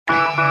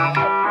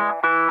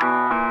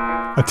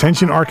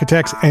Attention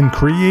architects and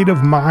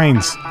creative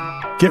minds,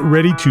 get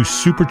ready to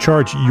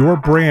supercharge your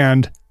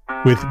brand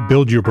with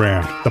Build Your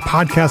Brand, the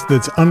podcast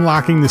that's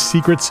unlocking the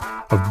secrets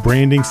of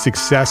branding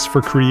success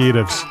for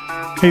creatives.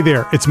 Hey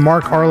there, it's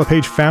Mark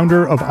Arlepage,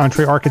 founder of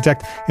Entre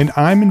Architect, and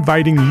I'm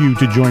inviting you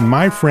to join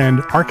my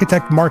friend,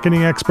 architect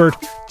marketing expert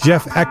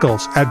Jeff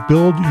Eccles at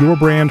Build Your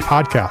Brand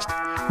podcast,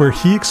 where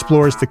he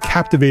explores the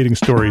captivating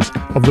stories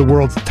of the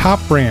world's top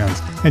brands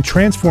and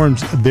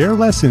transforms their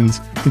lessons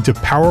into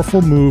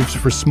powerful moves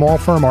for small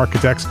firm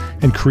architects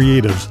and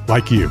creatives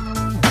like you.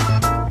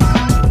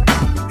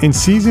 In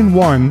season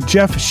 1,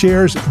 Jeff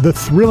shares the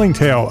thrilling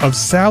tale of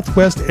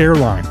Southwest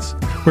Airlines,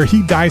 where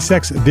he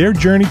dissects their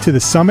journey to the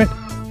summit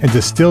and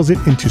distills it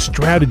into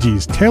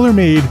strategies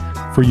tailor-made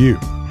for you.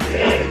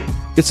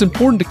 It's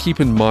important to keep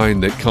in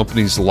mind that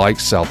companies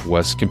like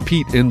Southwest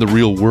compete in the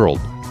real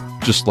world,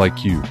 just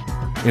like you,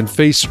 and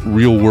face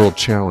real-world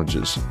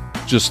challenges,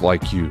 just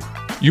like you.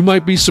 You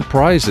might be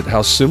surprised at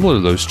how similar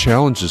those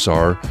challenges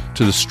are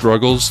to the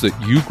struggles that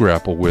you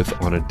grapple with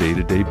on a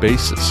day-to-day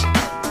basis.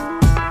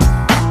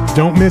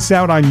 Don't miss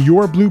out on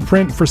your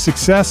blueprint for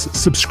success.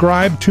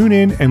 Subscribe, tune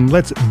in, and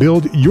let's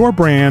build your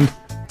brand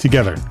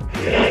together.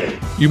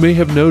 You may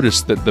have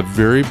noticed that the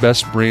very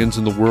best brands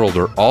in the world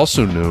are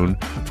also known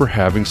for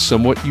having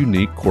somewhat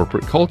unique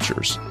corporate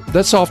cultures.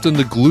 That's often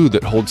the glue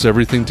that holds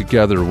everything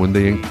together when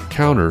they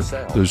encounter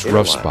those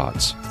rough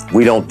spots.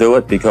 We don't do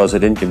it because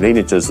it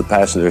inconveniences the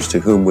passengers to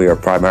whom we are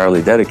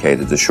primarily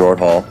dedicated, the short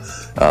haul,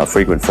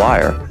 frequent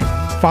flyer.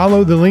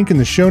 Follow the link in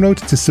the show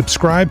notes to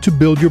subscribe to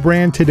Build Your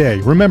Brand today.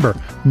 Remember,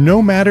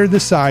 no matter the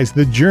size,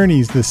 the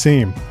journey's the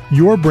same.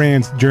 Your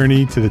brand's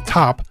journey to the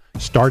top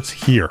starts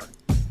here.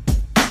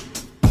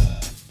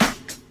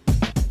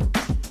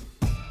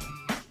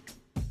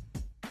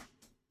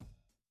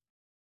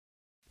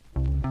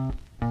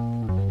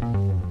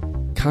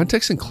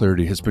 Context and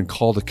Clarity has been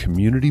called a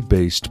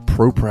community-based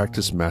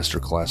pro-practice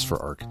masterclass for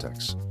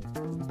architects.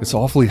 It's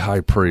awfully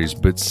high praise,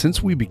 but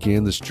since we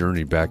began this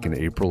journey back in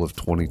April of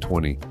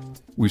 2020,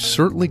 we've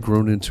certainly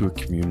grown into a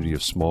community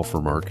of small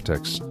firm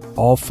architects,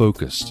 all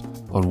focused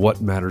on what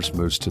matters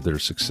most to their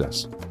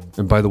success.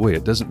 And by the way,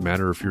 it doesn't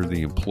matter if you're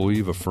the employee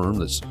of a firm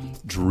that's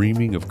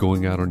dreaming of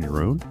going out on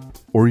your own,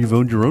 or you've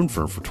owned your own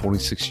firm for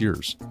 26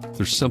 years.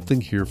 There's something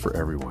here for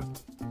everyone.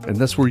 And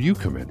that's where you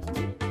come in.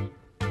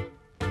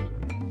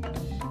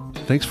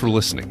 Thanks for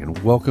listening, and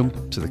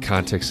welcome to the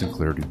Context and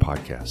Clarity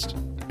podcast.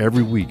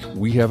 Every week,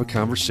 we have a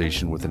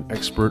conversation with an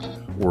expert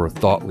or a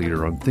thought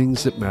leader on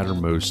things that matter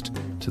most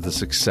to the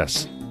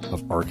success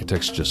of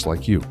architects just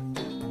like you.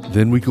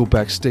 Then we go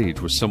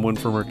backstage with someone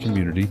from our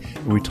community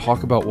and we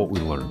talk about what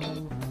we learned,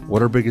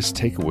 what our biggest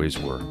takeaways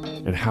were,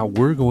 and how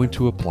we're going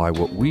to apply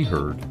what we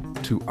heard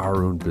to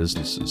our own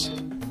businesses.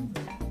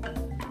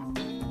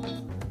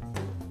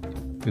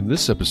 In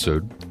this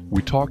episode,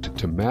 we talked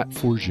to Matt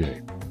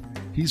Forget.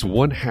 He's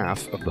one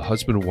half of the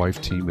husband and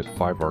wife team at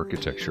Five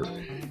Architecture,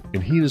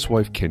 and he and his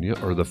wife Kenya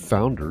are the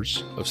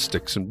founders of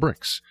Sticks and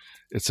Bricks.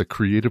 It's a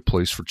creative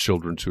place for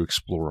children to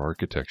explore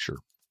architecture.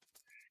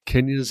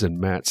 Kenya's and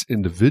Matt's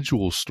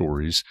individual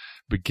stories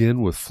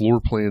begin with floor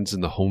plans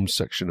in the home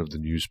section of the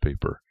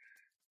newspaper.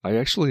 I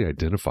actually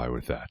identify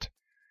with that.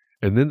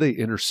 And then they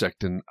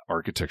intersect in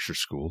architecture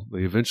school.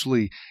 They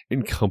eventually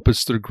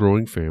encompass their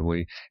growing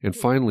family and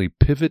finally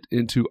pivot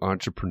into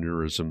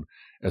entrepreneurism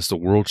as the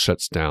world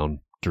shuts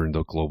down during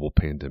the global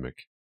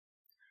pandemic.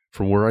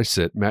 From where I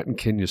sit, Matt and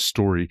Kenya's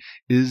story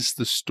is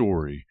the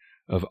story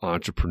of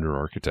entrepreneur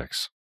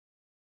architects.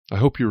 I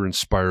hope you're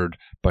inspired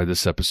by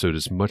this episode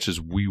as much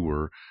as we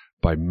were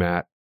by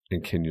Matt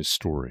and Kenya's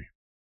story.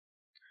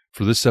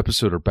 For this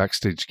episode, our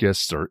backstage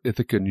guests are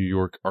Ithaca, New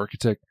York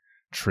architect,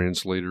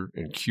 translator,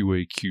 and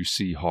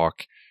QA/QC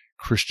hawk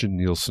Christian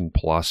Nielsen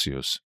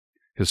Palacios.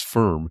 His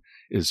firm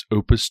is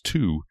Opus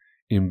 2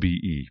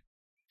 MBE.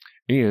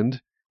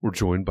 And we're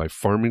joined by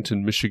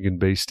Farmington,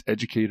 Michigan-based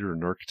educator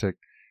and architect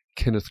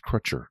Kenneth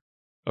Crutcher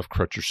of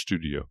Crutcher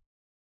Studio.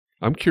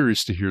 I'm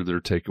curious to hear their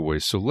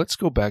takeaways, so let's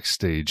go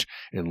backstage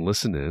and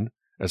listen in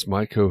as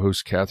my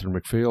co-host Catherine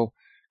McPhail,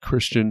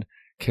 Christian,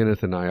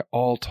 Kenneth, and I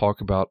all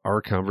talk about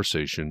our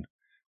conversation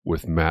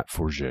with Matt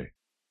Forget.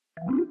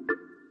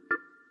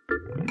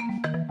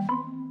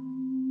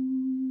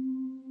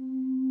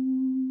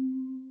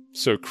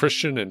 So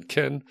Christian and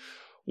Ken,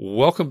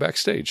 welcome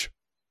backstage.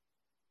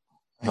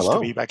 Nice to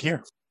be back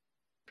here.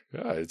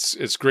 Yeah,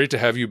 it's great to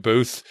have you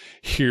both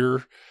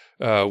here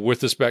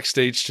with us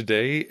backstage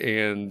today.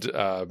 And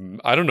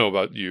I don't know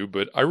about you,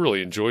 but I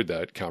really enjoyed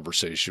that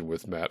conversation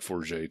with Matt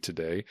Forget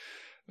today.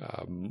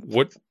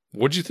 What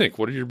did you think?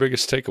 What are your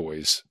biggest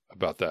takeaways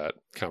about that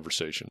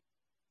conversation?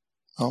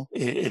 Well,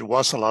 it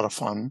was a lot of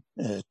fun.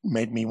 It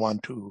made me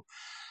want to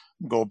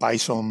go buy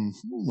some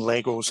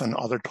Legos and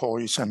other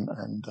toys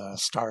and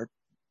start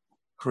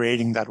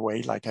creating that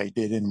way like I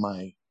did in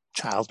my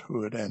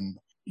childhood and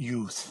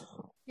youth.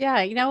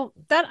 Yeah,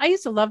 that I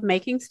used to love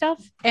making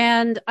stuff.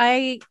 And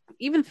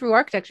even through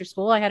architecture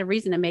school, I had a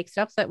reason to make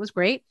stuff. So that was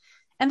great.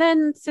 And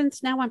then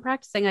since now I'm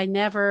practicing, I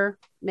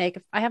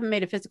haven't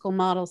made a physical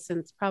model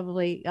since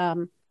probably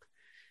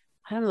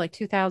I don't know, like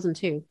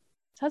 2002.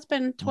 So it's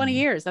been 20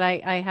 years that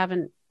I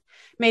haven't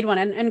made one.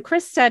 And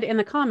Chris said in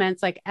the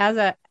comments, like,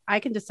 I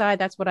can decide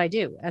that's what I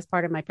do as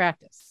part of my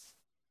practice.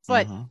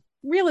 But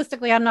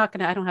realistically, I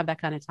don't have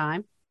that kind of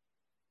time.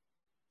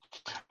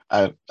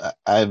 I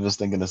was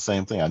thinking the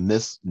same thing. I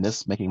miss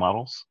making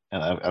models,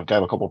 and I've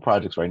got a couple of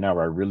projects right now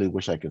where I really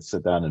wish I could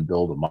sit down and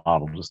build a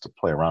model just to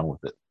play around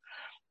with it,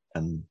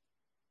 and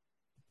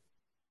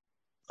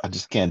I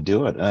just can't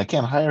do it, and I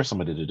can't hire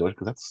somebody to do it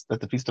because that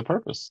defeats the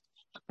purpose.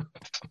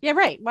 Yeah,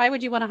 right. Why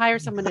would you want to hire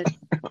someone to?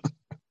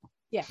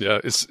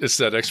 Yeah, it's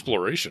that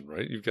exploration,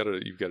 right? You've got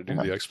to do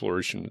the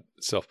exploration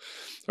itself.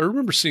 I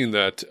remember seeing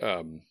that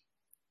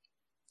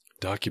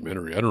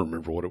documentary. I don't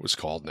remember what it was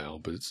called now,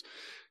 but it's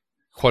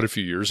quite a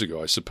few years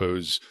ago, I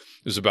suppose.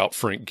 It was about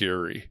Frank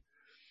Gehry,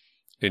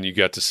 and you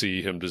got to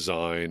see him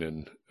design,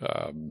 and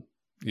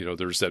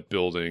there's that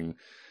building.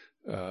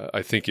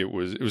 I think it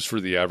was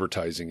for the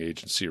advertising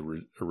agency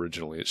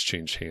originally. It's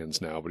changed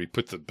hands now, but he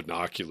put the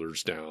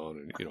binoculars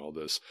down and all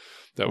this.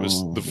 That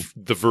was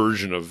the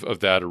version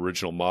of that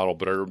original model.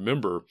 But I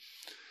remember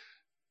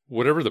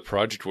whatever the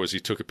project was,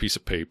 he took a piece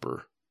of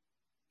paper,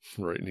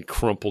 right, and he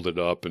crumpled it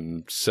up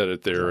and set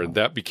it there, and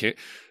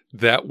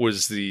that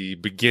was the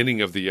beginning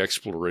of the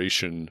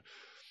exploration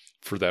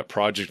for that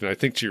project. And I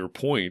think, to your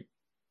point,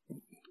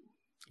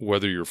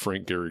 whether you're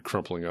Frank Gehry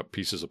crumpling up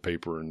pieces of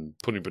paper and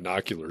putting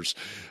binoculars.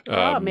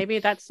 Maybe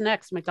that's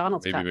next.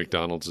 McDonald's. Maybe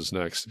McDonald's is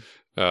next.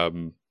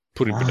 Putting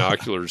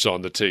binoculars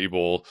on the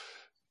table.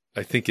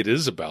 I think it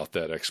is about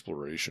that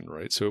exploration,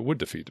 right? So it would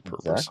defeat the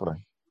purpose.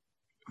 Exactly.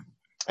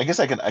 I guess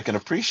I can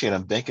appreciate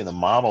him making the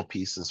model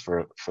pieces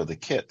for the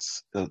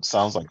kits. It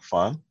sounds like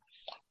fun.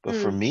 But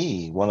for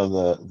me, one of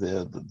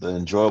the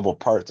enjoyable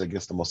parts, I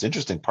guess the most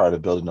interesting part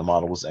of building the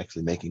model was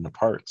actually making the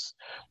parts.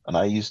 And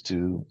I used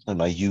to, in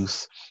my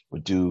youth,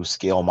 would do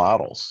scale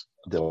models.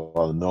 There were a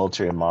lot of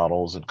military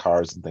models and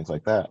cars and things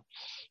like that.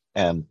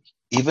 And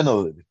even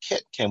though the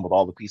kit came with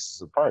all the pieces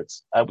and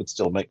parts, I would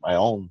still make my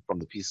own from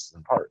the pieces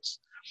and parts.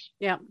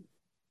 Yeah.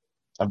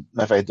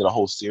 If I did a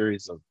whole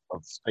series of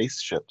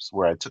spaceships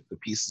where I took the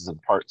pieces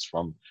and parts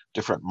from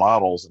different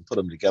models and put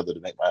them together to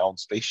make my own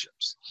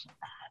spaceships.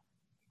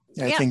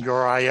 I think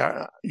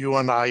you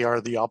and I are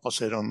the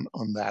opposite on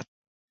that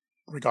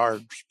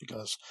regard,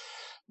 because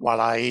while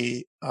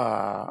I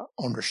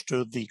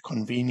understood the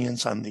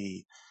convenience and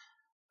the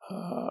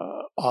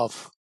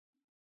of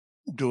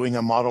doing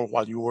a model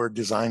while you were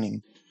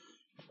designing,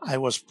 I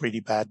was pretty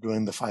bad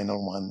doing the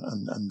final one,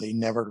 and they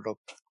never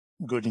looked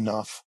good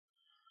enough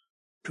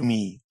to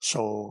me.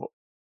 So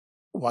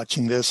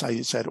watching this,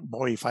 I said,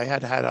 boy, if I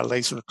had a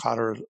laser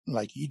cutter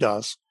like he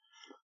does,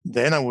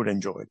 then I would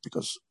enjoy it,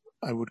 because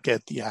I would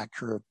get the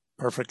accurate,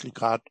 perfectly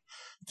cut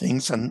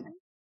things. And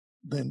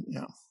then,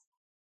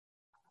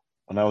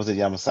 When I was at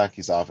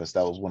Yamasaki's office,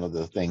 that was one of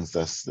the things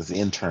as the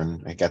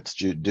intern I got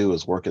to do,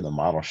 is work in the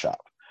model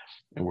shop.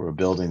 And we were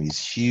building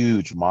these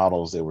huge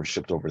models that were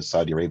shipped over to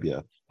Saudi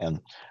Arabia.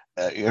 And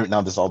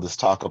now there's all this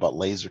talk about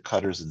laser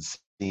cutters and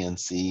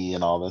CNC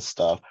and all this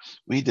stuff.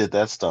 We did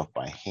that stuff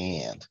by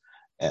hand.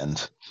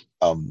 And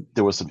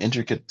there was some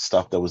intricate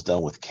stuff that was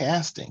done with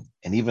casting.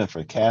 And even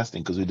for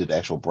casting, because we did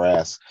actual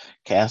brass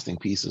casting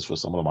pieces for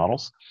some of the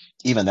models,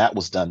 even that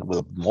was done with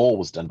a mold,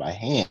 was done by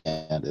hand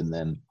and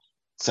then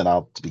sent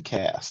out to be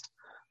cast.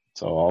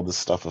 So all this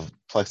stuff of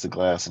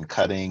plexiglass and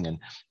cutting and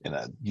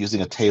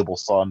using a table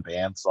saw and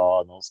band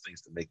saw and those things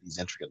to make these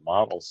intricate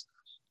models,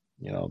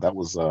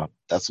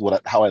 that's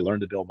how I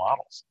learned to build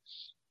models.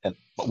 And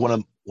one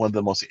of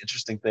the most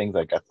interesting things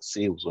I got to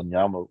see was when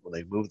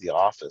they moved the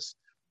office,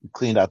 we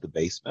cleaned out the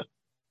basement,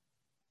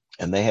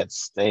 and they had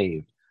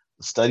saved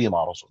the study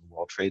models from the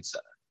World Trade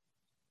Center.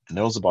 And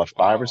there was about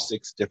 5 or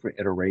 6 different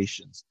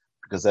iterations,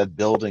 because that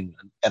building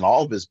and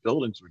all of his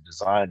buildings were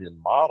designed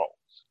in model.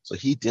 So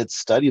he did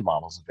study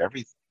models of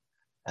everything.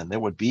 And there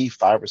would be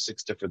 5 or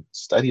 6 different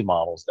study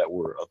models that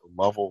were of the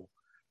level,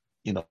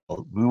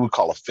 we would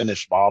call a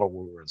finished model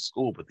when we were in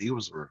school, but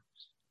these were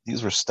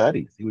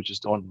studies. He was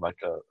just doing like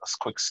a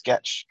quick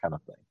sketch kind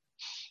of thing.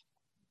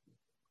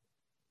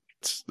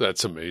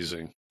 That's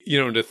amazing.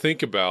 To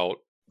think about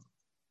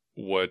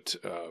what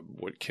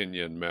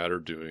Kenya and Matt are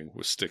doing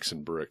with sticks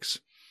and bricks,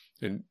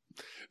 and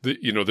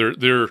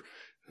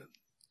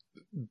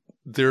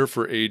they're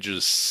for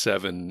ages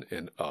 7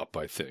 and up.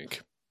 I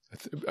think.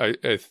 I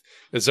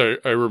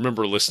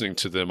remember listening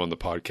to them on the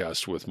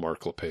podcast with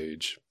Mark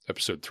LePage,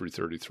 episode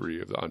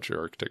 333 of the Entre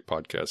Architect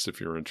podcast.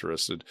 If you're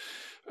interested,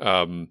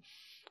 I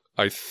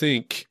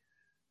think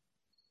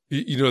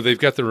they've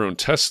got their own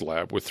test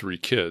lab with 3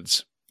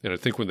 kids. And I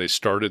think when they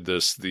started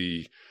this,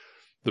 the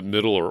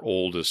middle or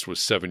oldest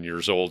was 7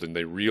 years old, and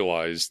they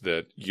realized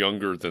that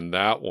younger than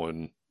that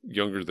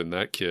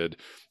kid,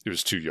 it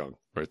was too young,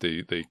 right?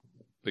 They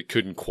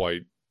couldn't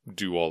quite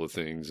do all the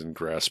things and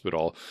grasp it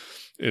all.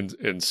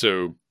 And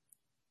so,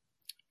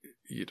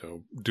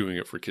 doing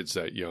it for kids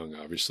that young,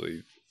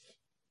 obviously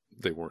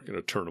they weren't going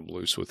to turn them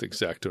loose with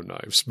X-Acto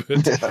knives,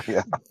 but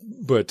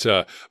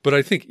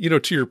I think,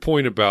 to your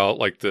point about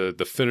like the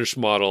finished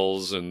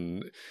models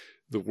and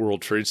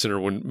World Trade Center,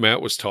 when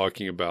Matt was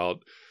talking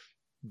about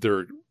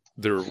their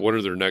one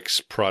of their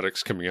next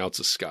products coming out is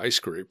a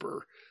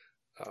skyscraper.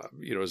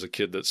 As a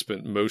kid that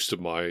spent most of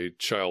my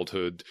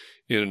childhood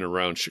in and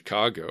around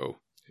Chicago,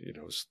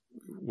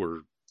 where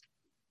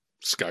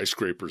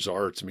skyscrapers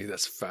are, to me,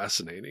 that's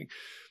fascinating.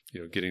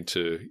 Getting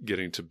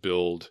to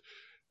build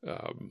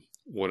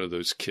one of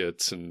those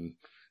kits and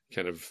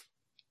kind of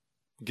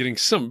getting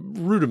some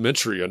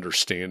rudimentary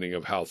understanding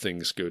of how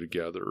things go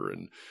together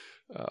and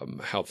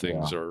how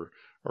things are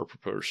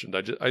proportioned.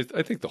 I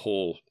think the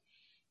whole.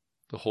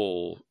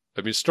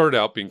 I mean, it started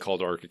out being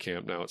called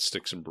ArchiCamp. Now it's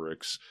Sticks and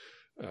Bricks.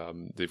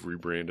 They've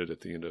rebranded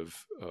at the end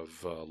of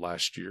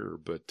last year,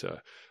 but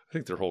I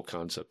think their whole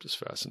concept is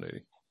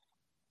fascinating.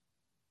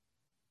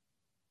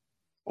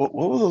 What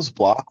were those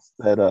blocks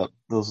that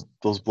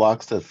those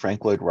blocks that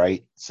Frank Lloyd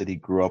Wright said he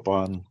grew up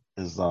on?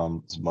 His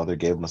mother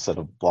gave him a set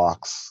of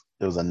blocks.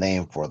 There was a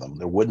name for them.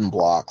 They're wooden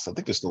blocks. I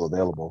think they're still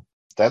available.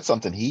 That's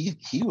something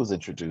he was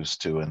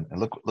introduced to, and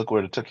look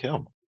where it took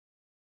him.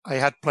 I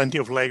had plenty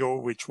of Lego,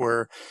 which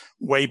were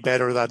way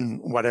better than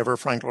whatever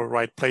Frank Lloyd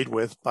Wright played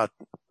with. But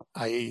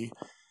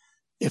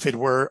if it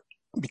were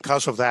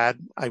because of that,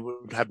 I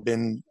would have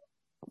been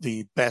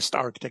the best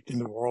architect in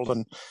the world,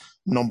 and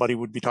nobody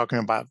would be talking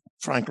about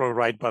Frank Lloyd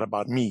Wright, but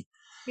about me.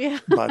 Yeah.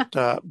 But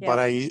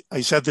I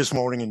said this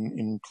morning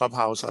in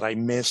Clubhouse that I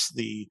miss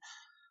the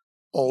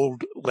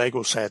old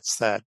Lego sets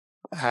that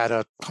had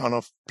a ton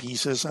of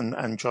pieces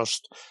and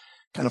just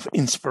kind of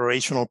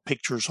inspirational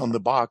pictures on the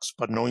box,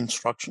 but no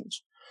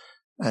instructions.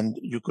 And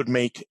you could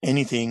make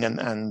anything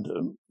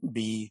and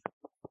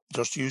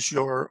just use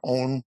your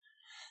own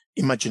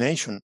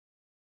imagination.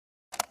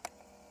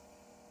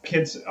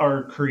 Kids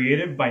are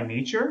creative by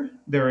nature.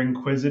 They're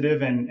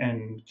inquisitive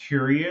and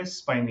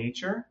curious by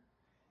nature.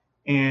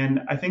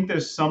 And I think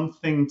there's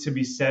something to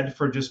be said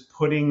for just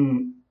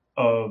putting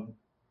a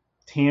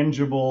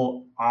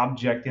tangible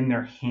object in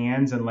their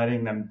hands and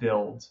letting them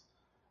build.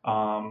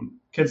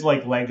 Kids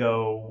like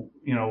Lego,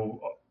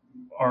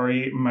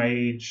 my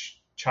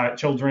age,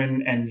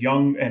 children and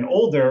young and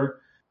older,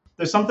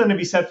 there's something to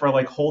be said for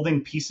like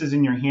holding pieces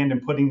in your hand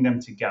and putting them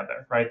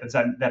together, right? That's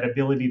that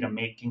ability to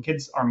make. And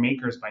kids are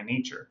makers by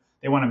nature.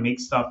 They want to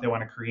make stuff. They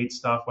want to create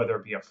stuff, whether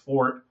it be a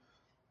fort,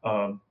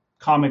 a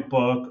comic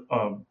book,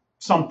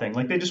 something.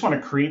 Like they just want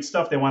to create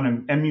stuff. They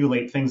want to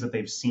emulate things that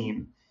they've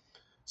seen.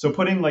 So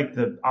putting like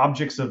the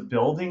objects of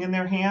building in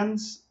their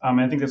hands,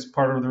 I think that's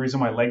part of the reason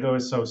why Lego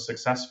is so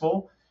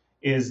successful,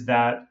 is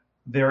that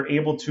they're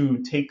able to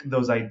take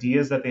those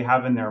ideas that they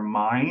have in their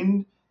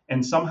mind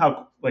and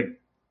somehow like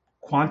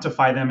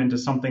quantify them into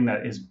something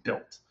that is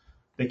built.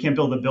 They can't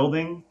build a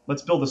building.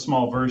 Let's build a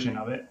small version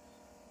of it.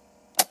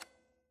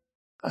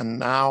 And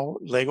now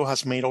Lego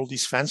has made all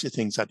these fancy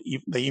things that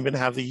they even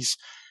have these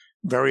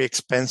very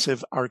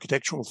expensive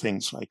architectural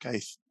things. Like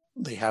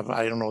they have,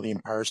 I don't know, the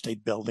Empire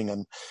State Building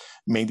and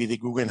maybe the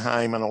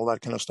Guggenheim and all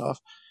that kind of stuff.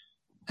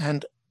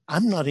 And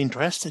I'm not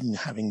interested in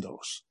having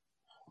those.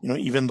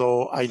 Even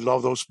though I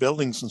love those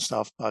buildings and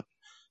stuff, but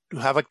to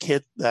have a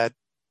kit that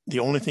the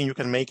only thing you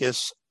can make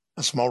is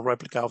a small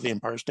replica of the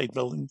Empire State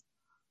Building,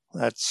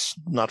 that's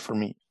not for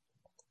me.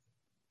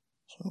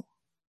 So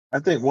I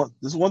think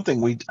this is one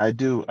thing I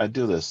do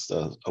this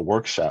a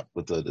workshop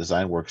with a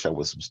design workshop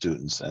with some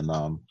students, and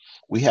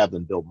we have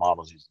them build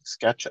models using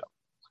SketchUp.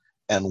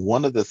 And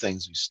one of the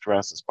things we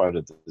stress as part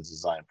of the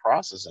design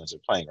process and as they're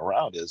playing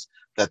around is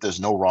that there's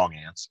no wrong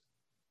answer.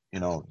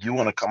 You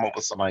want to come up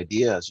with some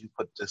ideas, you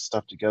put this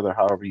stuff together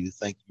however you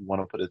think you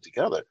want to put it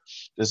together.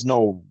 There's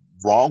no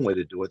wrong way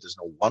to do it. There's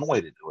no one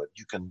way to do it.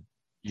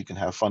 You can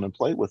have fun and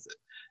play with it.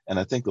 And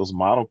I think those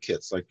model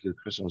kits, like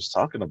Christian was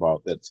talking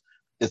about,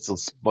 it's a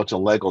bunch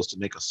of Legos to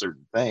make a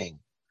certain thing.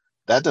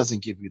 That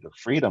doesn't give you the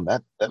freedom.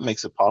 That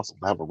makes it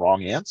possible to have a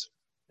wrong answer.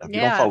 If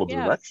you don't follow the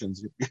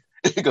directions,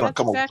 you're going to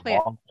come up with the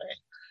wrong thing.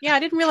 Yeah, I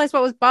didn't realize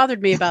what was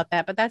bothered me about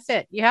that, but that's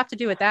it. You have to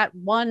do it that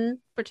one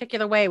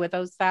particular way with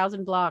those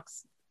 1,000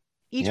 blocks.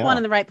 Each one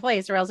in the right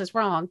place, or else it's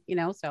wrong,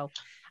 so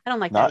I don't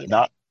like that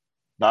either.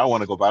 Now I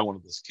want to go buy one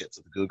of those kits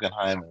at the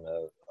Guggenheim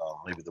and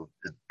maybe the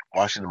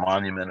Washington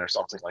Monument or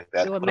something like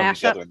that. Do a put them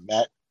together and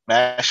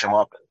mash them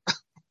up.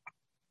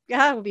 Yeah,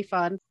 that would be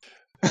fun.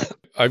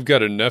 I've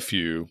got a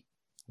nephew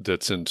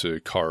that's into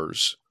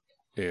cars,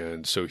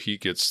 and so he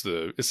gets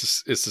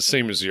it's the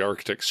same as the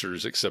Architect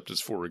Series, except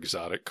it's for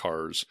exotic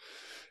cars,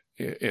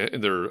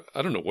 and they're,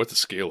 I don't know what the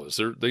scale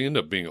is. They end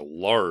up being a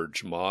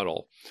large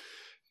model.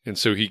 And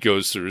so he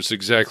goes through, it's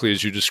exactly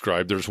as you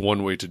described. There's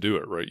one way to do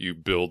it, right? You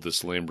build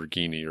this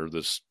Lamborghini or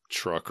this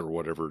truck or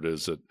whatever it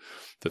is that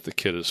the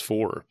kit is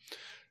for.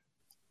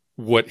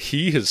 What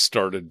he has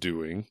started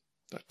doing,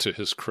 to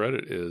his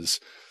credit, is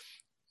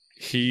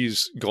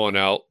he's gone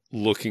out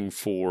looking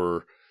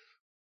for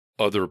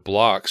other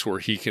blocks where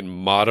he can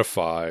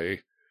modify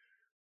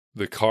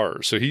the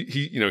car. So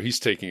he's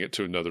taking it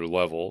to another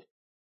level,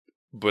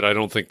 but I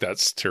don't think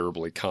that's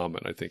terribly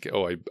common. I think,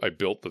 I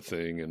built the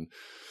thing and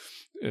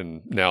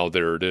now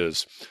there it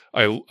is.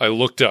 I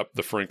looked up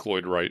the Frank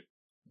Lloyd Wright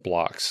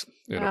blocks,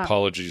 and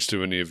apologies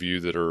to any of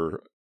you that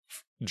are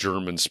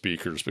German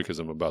speakers because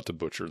I'm about to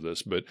butcher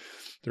this, but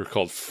they're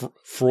called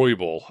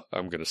Froebel,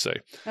 I'm going to say.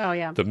 Oh,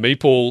 yeah. The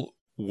maple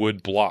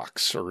wood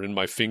blocks are in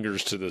my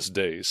fingers to this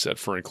day, said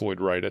Frank Lloyd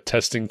Wright,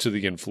 attesting to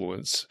the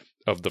influence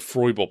of the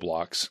Froebel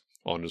blocks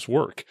on his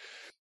work.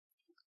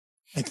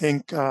 I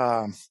think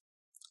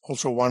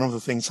also one of the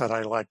things that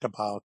I liked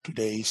about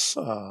today's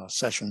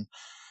session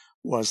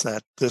was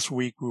that this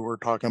week we were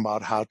talking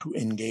about how to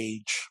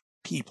engage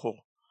people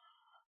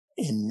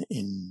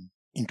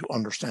into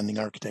understanding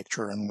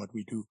architecture and what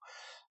we do.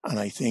 And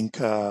I think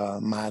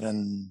Matt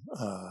and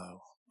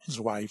his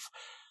wife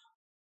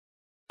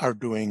are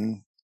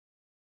doing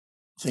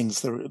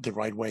things the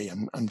right way,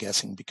 I'm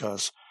guessing,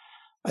 because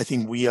I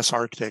think we as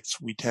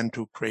architects, we tend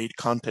to create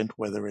content,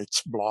 whether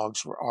it's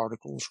blogs or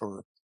articles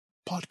or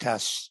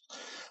podcasts,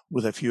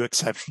 with a few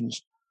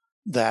exceptions,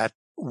 that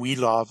we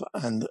love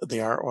and they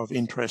are of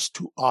interest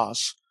to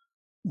us,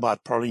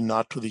 but probably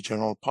not to the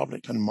general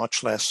public, and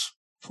much less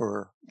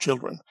for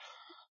children.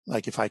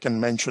 Like if I can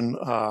mention,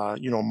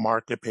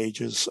 Mark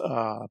LePage's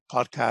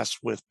podcast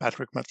with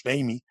Patrick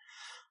McLamey,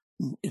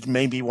 it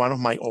may be one of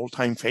my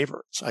all-time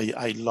favorites.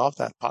 I love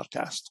that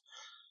podcast.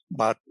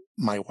 But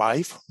my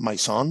wife, my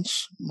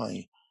sons,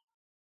 my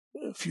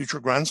future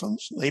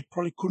grandsons, they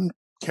probably couldn't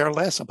care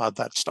less about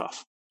that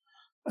stuff.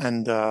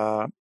 And,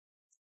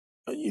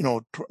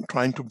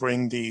 trying to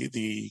bring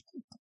the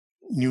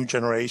new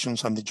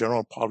generations and the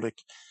general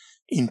public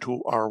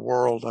into our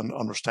world and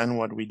understand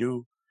what we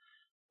do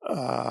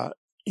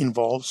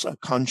involves a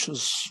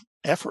conscious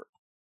effort.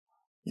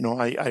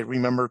 I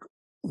remember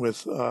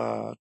with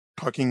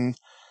talking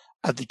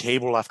at the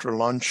table after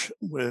lunch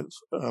with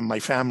my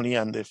family,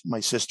 and if my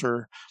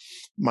sister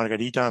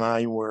Margarita and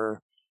I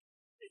were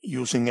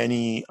using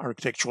any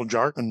architectural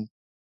jargon,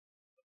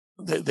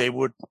 they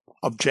would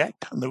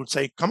object and they would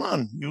say, "Come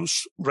on,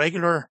 use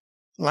regular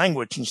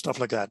language and stuff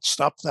like that.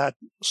 Stop that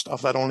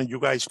stuff that only you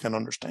guys can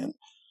understand."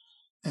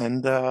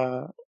 And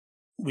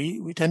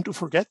we tend to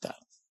forget that.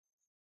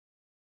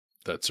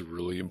 That's a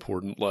really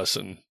important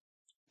lesson.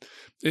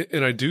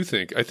 And I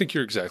think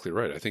you're exactly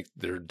right. I think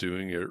they're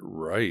doing it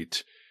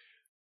right.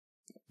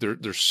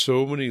 There's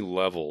so many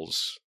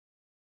levels.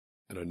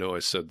 And I know I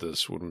said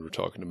this when we were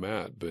talking to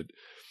Matt, but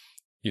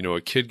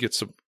a kid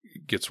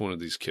gets one of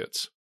these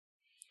kits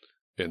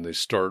and they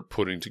start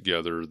putting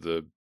together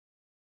the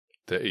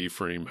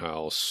A-frame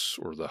house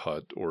or the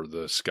hut or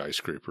the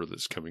skyscraper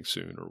that's coming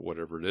soon or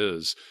whatever it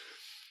is.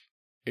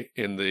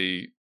 And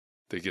they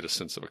get a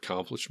sense of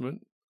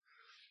accomplishment.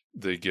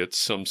 They get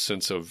some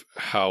sense of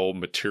how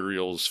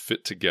materials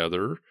fit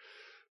together.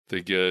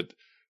 They get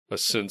a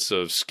sense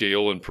of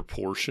scale and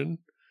proportion.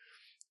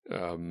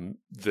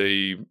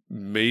 They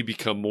may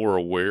become more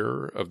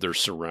aware of their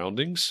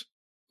surroundings.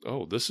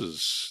 Oh, this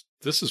is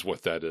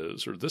what that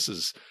is, or this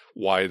is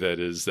why that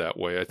is that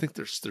way. I think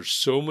there's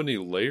so many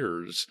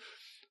layers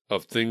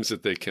of things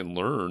that they can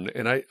learn.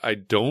 And I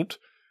don't,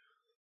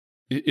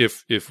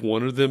 if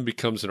one of them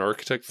becomes an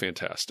architect,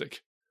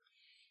 fantastic.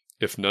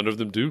 If none of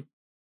them do,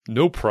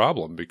 no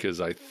problem,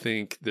 because I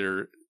think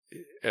they're,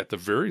 at the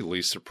very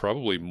least, they're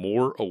probably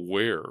more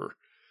aware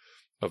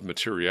of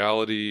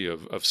materiality,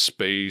 of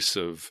space,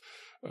 of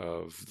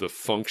the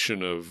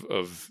function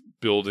of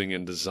building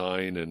and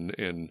design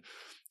and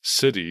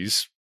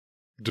cities,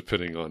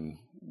 depending on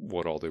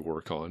what all they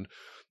work on,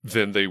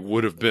 than they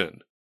would have been.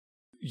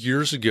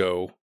 Years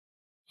ago,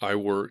 I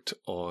worked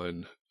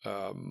on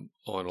a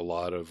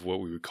lot of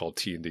what we would call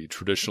T&D,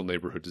 traditional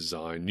neighborhood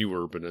design, new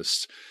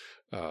urbanists,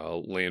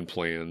 land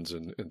plans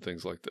and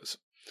things like this.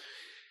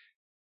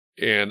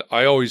 And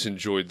I always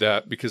enjoyed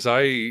that because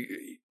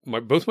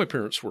both my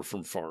parents were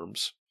from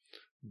farms,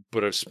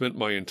 but I've spent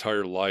my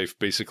entire life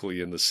basically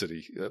in the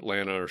city,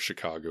 Atlanta or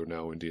Chicago,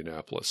 now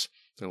Indianapolis.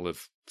 I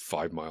live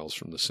 5 miles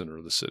from the center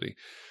of the city.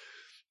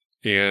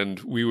 And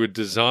we would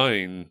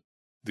design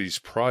these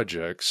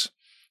projects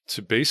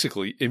to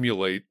basically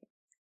emulate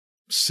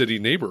city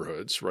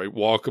neighborhoods, right?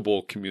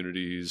 Walkable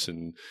communities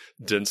and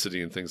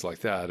density and things like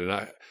that.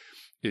 And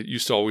it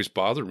used to always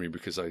bother me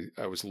because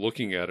I was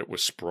looking at it with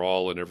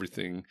sprawl and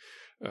everything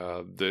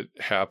that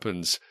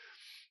happens,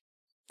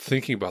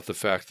 thinking about the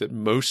fact that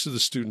most of the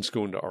students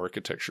going to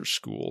architecture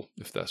school,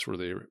 if that's where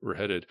they were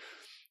headed,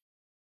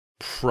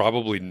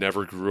 probably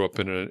never grew up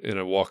in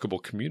a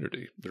walkable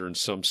community. They're in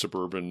some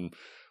suburban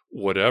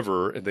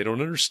whatever, and they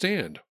don't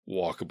understand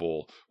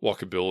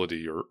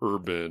walkability or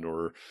urban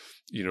or,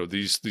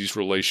 these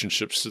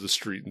relationships to the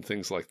street and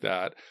things like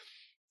that.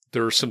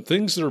 There are some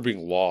things that are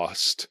being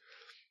lost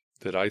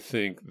that I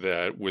think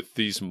that with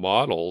these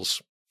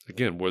models,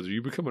 again, whether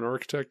you become an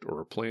architect or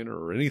a planner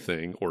or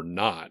anything or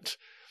not,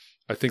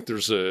 I think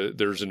there's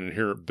an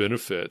inherent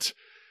benefit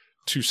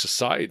to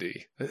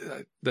society.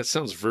 That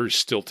sounds very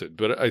stilted,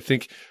 but I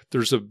think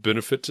there's a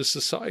benefit to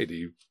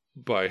society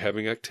by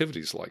having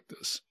activities like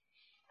this.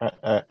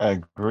 I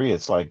agree.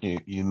 It's like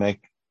you're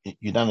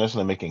not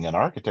necessarily making an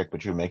architect,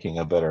 but you're making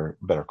a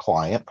better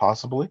client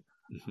possibly,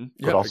 mm-hmm.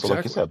 But also, exactly.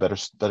 Like you said,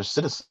 better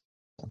citizen.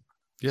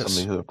 Yes.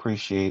 Somebody who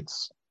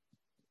appreciates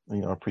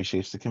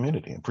the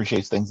community,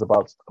 appreciates things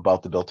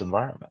about the built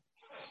environment.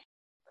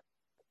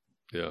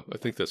 Yeah, I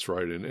think that's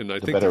right. And I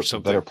The think there's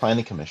something better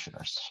planning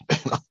commissioners.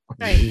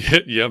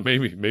 Right. Yeah,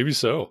 maybe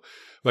so.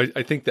 But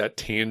I think that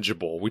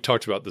tangible, we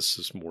talked about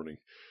this morning.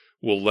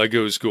 Will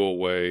Legos go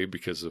away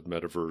because of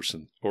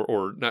metaverse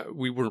or not?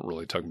 We weren't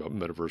really talking about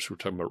metaverse. We were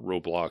talking about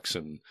Roblox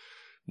and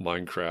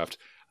Minecraft.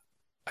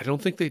 I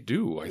don't think they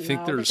do. I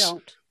think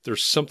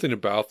there's something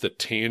about the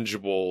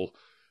tangible,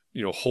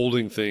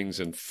 holding things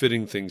and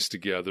fitting things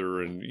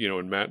together, and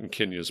in Matt and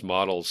Kenya's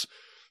models,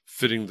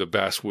 fitting the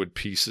basswood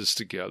pieces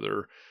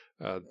together.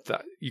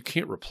 That you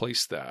can't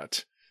replace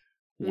that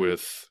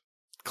with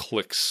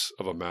clicks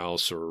of a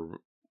mouse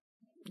or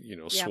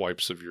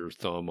swipes of your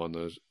thumb on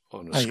a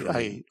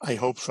screen. I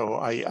hope so.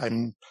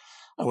 I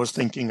was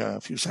thinking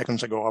a few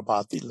seconds ago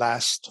about the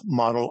last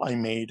model I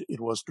made. It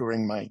was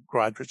during my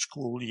graduate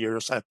school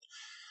years at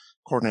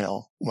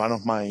Cornell. One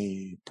of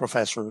my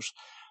professors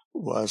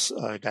was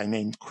a guy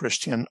named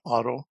Christian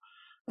Otto,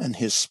 and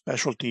his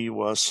specialty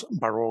was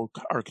Baroque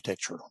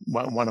architecture,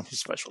 one of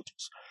his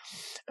specialties.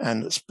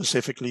 And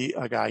specifically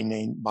a guy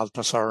named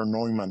Balthasar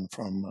Neumann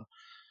from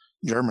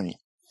Germany,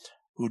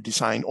 who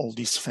designed all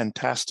these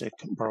fantastic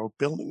Baroque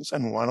buildings.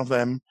 And one of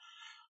them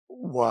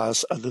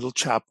was a little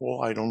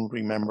chapel. I don't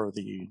remember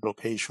the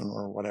location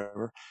or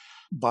whatever,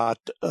 but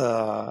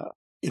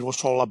it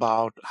was all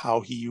about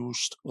how he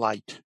used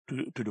light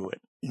to do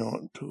it,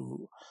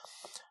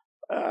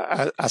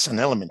 as an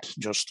element,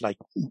 just like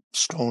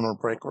stone or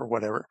brick or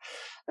whatever.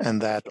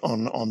 And that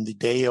on the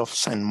day of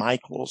St.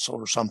 Michael's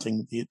or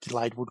something, the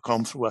light would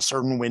come through a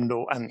certain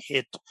window and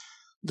hit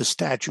the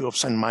statue of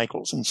St.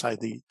 Michael's inside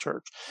the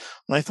church.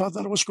 And I thought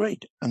that was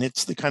great. And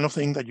it's the kind of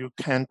thing that you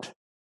can't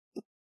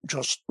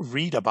just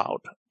read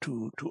about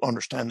to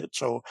understand it.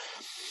 So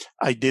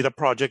I did a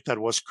project that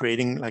was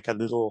creating like a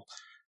little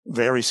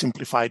very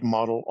simplified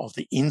model of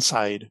the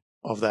inside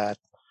of that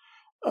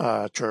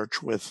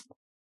church with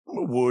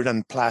wood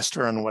and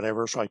plaster and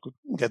whatever, so I could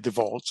get the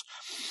vaults,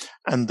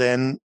 and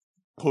then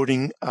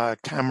putting a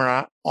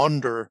camera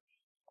under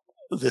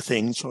the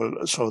thing. So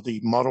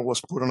the model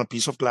was put on a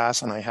piece of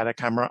glass and I had a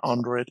camera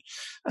under it.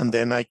 And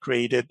then I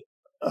created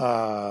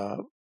a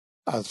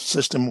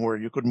system where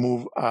you could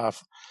move a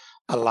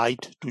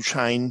light to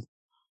shine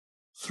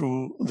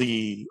through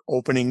the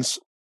openings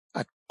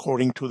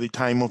according to the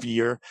time of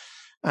year.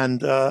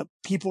 And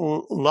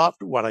people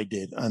loved what I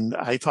did. And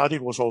I thought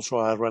it was also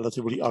a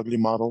relatively ugly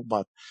model,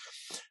 but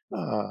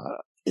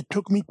it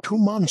took me 2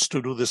 months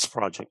to do this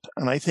project.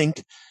 And I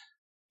think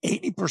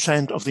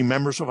 80% of the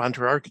members of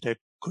Antler Architect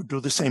could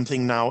do the same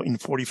thing now in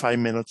 45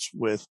 minutes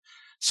with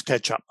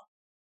SketchUp.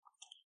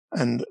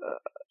 And,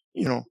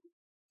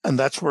 and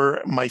that's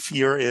where my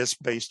fear is,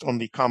 based on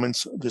the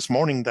comments this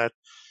morning, that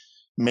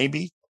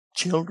maybe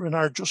children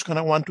are just going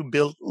to want to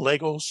build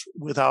Legos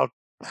without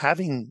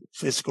having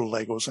physical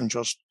Legos and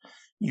just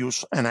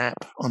use an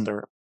app on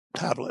their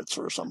tablets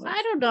or something.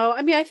 I don't know.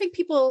 I mean, I think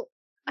people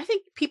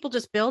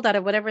just build out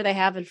of whatever they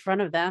have in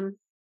front of them,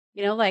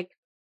 like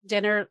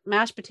dinner,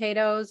 mashed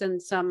potatoes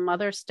and some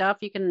other stuff.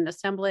 You can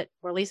assemble it,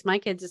 or at least my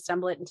kids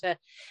assemble it into.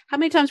 How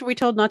many times were we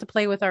told not to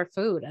play with our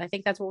food? I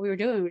think that's what we were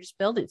doing. We were just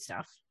building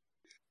stuff.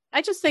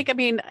 I just think,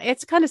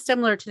 it's kind of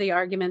similar to the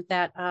argument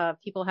that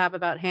people have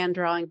about hand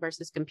drawing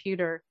versus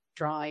computer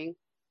drawing.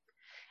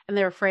 And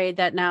they're afraid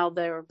that now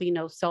there will be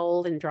no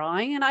soul in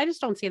drawing. And I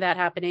just don't see that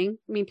happening.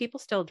 People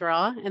still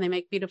draw and they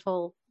make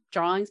beautiful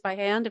drawings by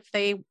hand if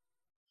they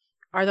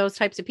are those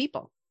types of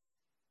people.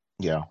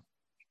 Yeah,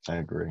 I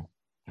agree.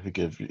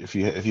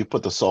 If you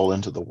put the soul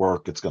into the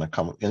work, it's going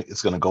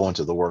to go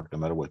into the work no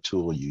matter what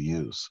tool you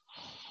use.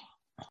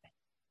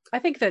 I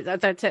think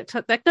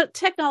that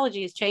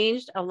technology has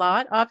changed a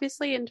lot,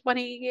 obviously, in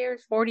 20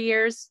 years, 40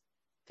 years,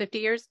 50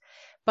 years,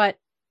 but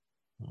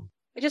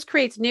it just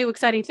creates new,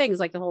 exciting things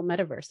like the whole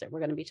metaverse that we're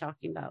going to be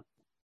talking about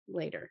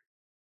later.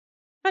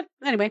 But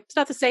anyway, it's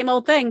not the same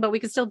old thing, but we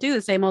can still do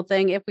the same old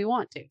thing if we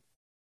want to.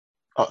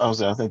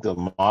 I think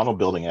the model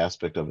building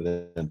aspect of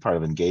it and part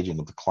of engaging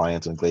with the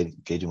clients and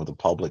engaging with the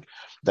public,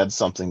 that's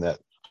something that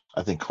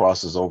I think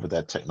crosses over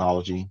that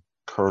technology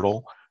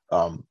hurdle.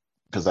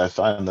 Because I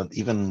find that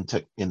even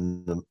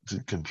in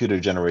the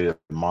computer-generated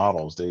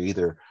models, they're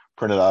either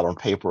printed out on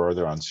paper or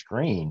they're on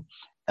screen,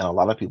 and a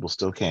lot of people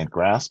still can't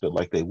grasp it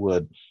like they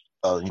would,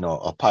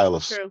 a pile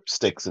of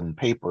sticks and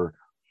paper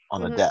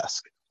on a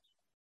desk.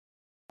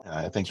 And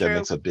I think that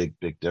makes a big,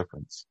 big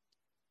difference.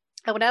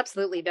 Oh, it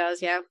absolutely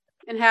does, yeah.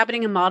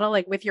 Inhabiting a model,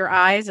 like with your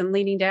eyes and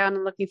leaning down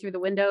and looking through the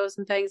windows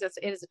and things, it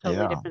is a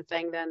totally different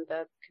thing than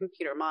the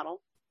computer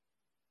model.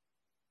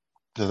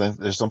 Because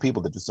there's some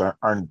people that just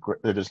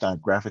they're just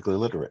not graphically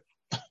literate.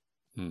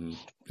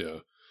 Yeah.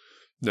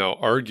 Now,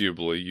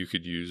 arguably, you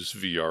could use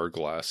VR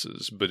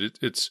glasses, but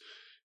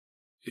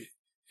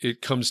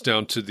it comes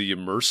down to the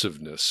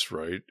immersiveness,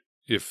 right?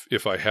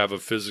 If I have a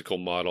physical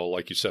model,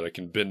 like you said, I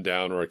can bend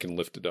down or I can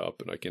lift it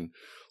up and I can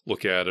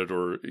look at it,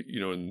 or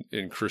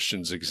in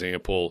Christian's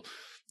example,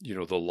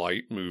 the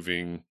light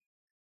moving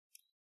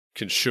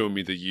can show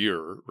me the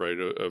year, right,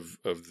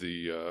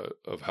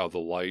 of how the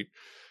light.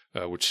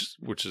 Which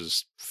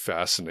is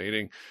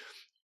fascinating.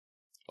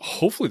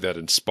 Hopefully that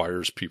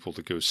inspires people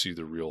to go see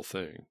the real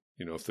thing.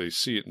 if they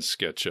see it in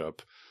SketchUp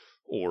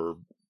or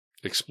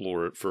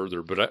explore it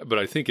further. But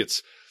I think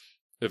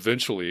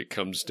eventually it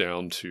comes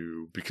down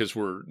to, because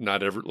we're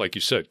not like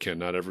you said, Ken,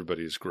 not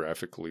everybody is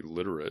graphically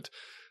literate.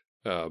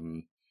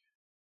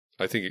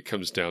 I think it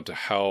comes down to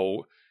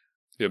how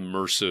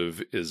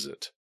immersive is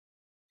it,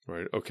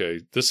 right?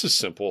 Okay, this is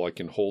simple. I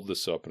can hold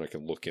this up and I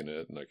can look in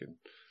it and I can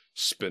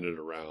spin it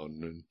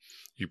around. And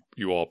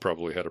you all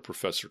probably had a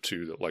professor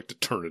too that liked to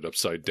turn it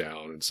upside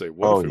down and say,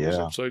 what if it was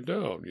upside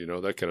down?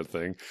 That kind of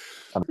thing.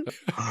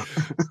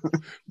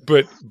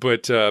 But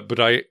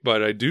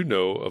I do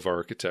know of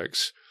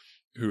architects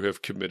who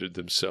have committed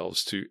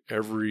themselves to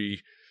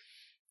every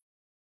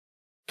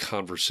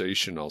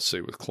conversation, I'll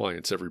say, with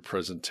clients, every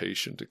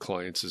presentation to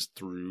clients is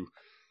through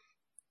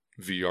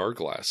VR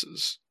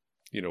glasses,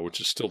 which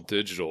is still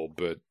digital,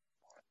 but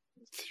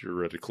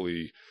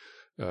theoretically,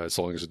 as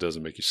long as it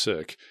doesn't make you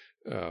sick,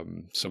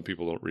 some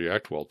people don't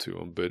react well to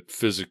them, but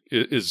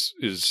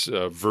is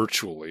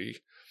virtually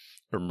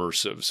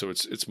immersive. So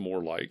it's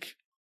more like,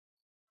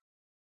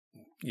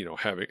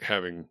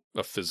 having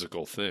a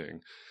physical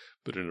thing,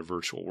 but in a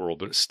virtual world.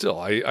 But still,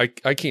 I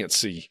cannot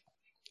see.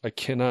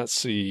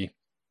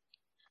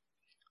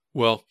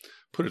 Well,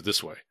 put it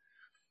this way.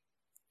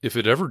 If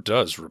it ever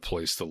does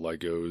replace the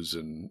Legos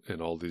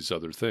and all these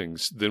other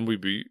things, then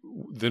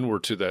we're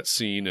to that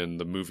scene in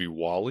the movie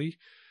WALL-E,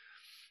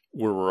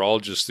 where we're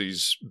all just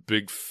these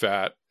big,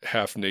 fat,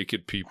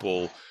 half-naked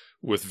people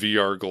with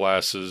VR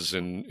glasses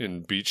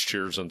and beach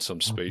chairs on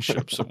some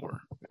spaceship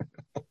somewhere.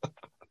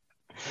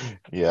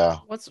 Yeah.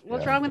 What's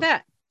wrong with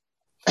that?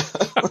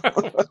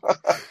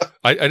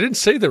 I didn't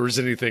say there was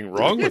anything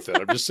wrong with it.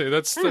 I'm just saying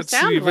that's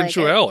the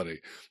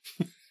eventuality.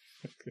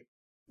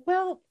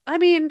 Well, I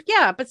mean,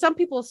 yeah, but some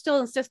people still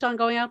insist on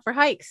going out for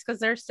hikes because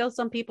there's still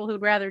some people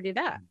who'd rather do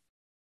that.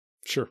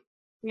 Sure.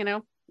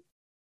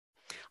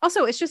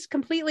 Also, it's just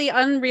completely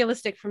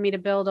unrealistic for me to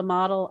build a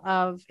model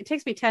it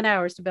takes me 10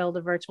 hours to build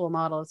a virtual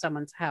model of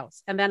someone's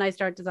house. And then I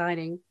start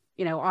designing,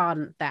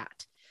 on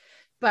that.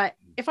 But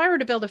if I were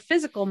to build a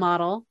physical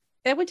model,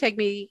 it would take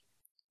me,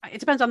 it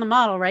depends on the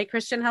model, right,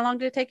 Christian? How long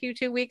did it take you?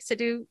 2 weeks to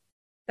do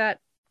that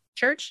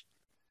church?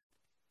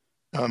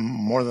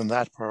 More than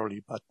that,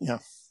 probably, but yeah.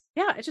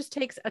 Yeah, it just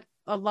takes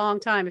a long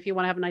time if you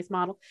want to have a nice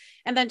model.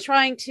 And then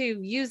trying to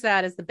use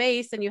that as the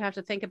base, and you have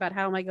to think about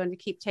how am I going to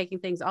keep taking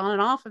things on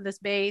and off of this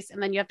base,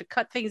 and then you have to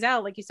cut things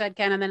out, like you said,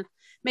 Ken, and then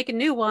make a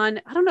new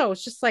one. I don't know.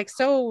 It's just like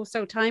so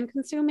time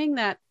consuming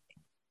that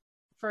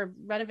for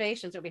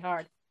renovations, it'll be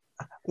hard.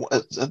 Well,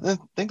 I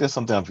think there's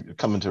something I'm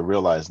coming to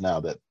realize now,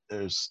 that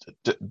there's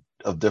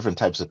of different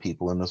types of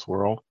people in this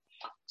world.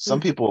 Some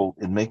people,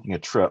 in making a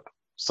trip,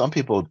 some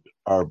people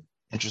are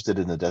interested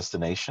in the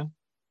destination,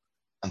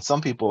 and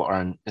some people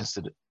are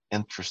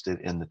interested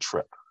in the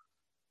trip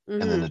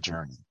and in the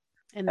journey.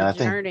 And the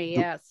journey,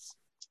 yes.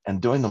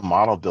 And doing the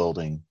model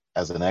building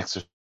as an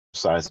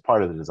exercise,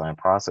 part of the design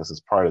process,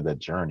 is part of that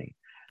journey.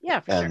 Yeah,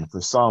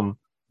 for some,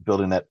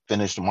 building that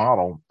finished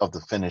model of the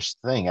finished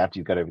thing after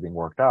you've got everything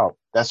worked out,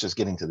 that's just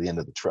getting to the end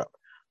of the trip.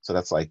 So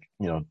that's like,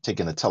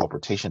 taking a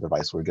teleportation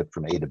device where you get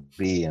from A to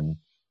B and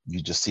you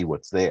just see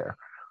what's there.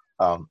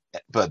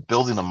 But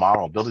building a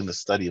model, building the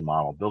study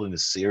model, building a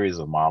series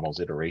of models,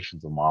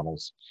 iterations of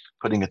models,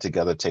 putting it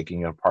together,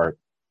 taking it apart,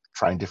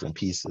 trying different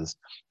pieces,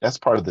 that's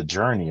part of the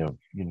journey of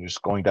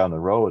just going down the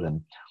road,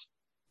 and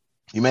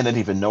you may not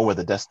even know where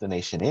the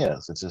destination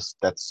is. It's just,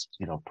 that's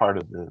part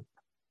of the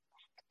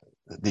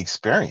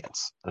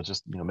experience of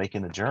just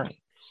making the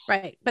journey.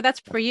 Right, but that's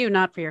for you,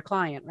 not for your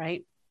client,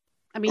 right?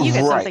 I mean, you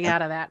get something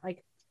out of that.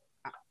 Like,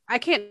 I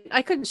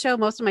couldn't show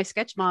most of my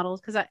sketch models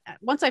because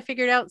once I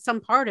figured out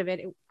some part of it,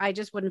 I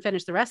just wouldn't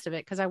finish the rest of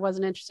it because I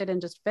wasn't interested in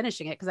just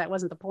finishing it because that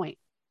wasn't the point.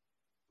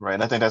 Right.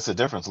 And I think that's the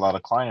difference. A lot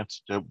of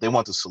clients, they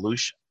want the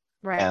solution.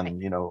 Right.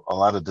 And, a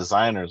lot of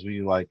designers,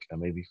 we like,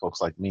 maybe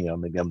folks like me,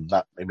 maybe I'm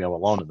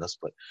alone in this,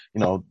 but,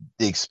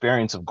 the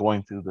experience of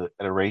going through the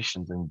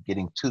iterations and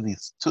getting to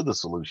the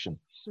solution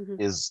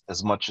is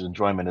as much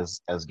enjoyment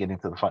as getting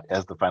to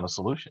the final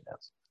solution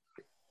is.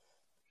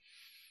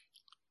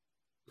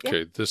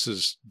 Okay, this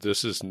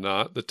is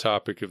not the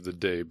topic of the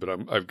day, but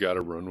I've got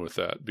to run with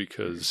that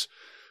because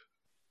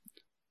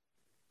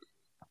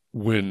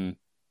when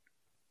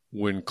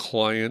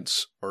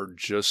clients are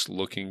just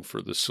looking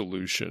for the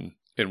solution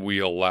and we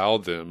allow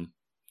them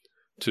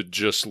to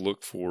just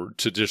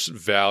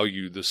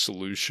value the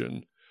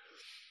solution,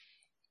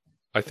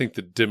 I think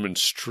the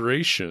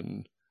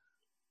demonstration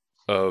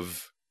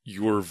of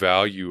your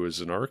value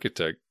as an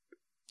architect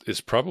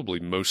is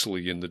probably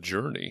mostly in the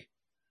journey.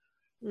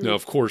 Now,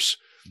 of course,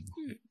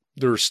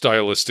 there are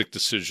stylistic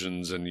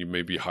decisions, and you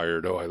may be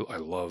hired. Oh, I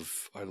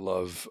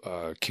love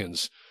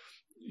Ken's,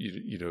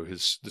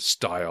 the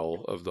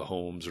style of the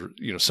homes, or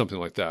something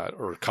like that,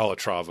 or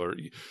Calatrava, or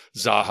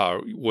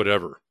Zaha,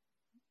 whatever.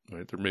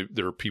 Right?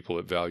 There are people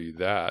that value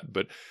that,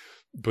 but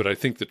I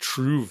think the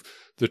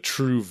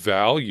true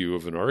value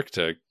of an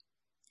architect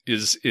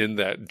is in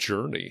that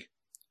journey,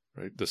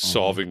 right? The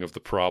solving of the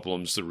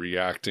problems, the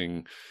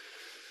reacting,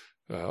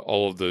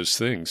 all of those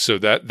things. So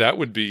that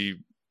would be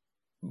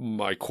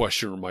my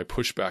question or my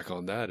pushback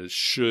on that is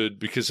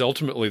because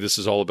ultimately this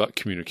is all about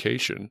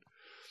communication.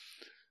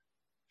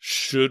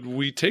 Should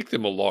we take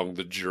them along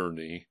the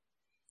journey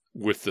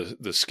with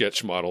the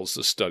sketch models,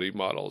 the study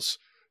models?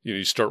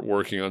 You start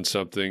working on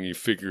something, you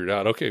figure it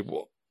out. Okay,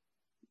 well,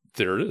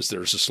 there it is.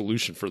 There's a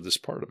solution for this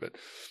part of it.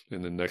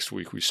 And then next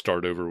week we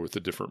start over with a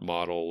different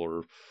model,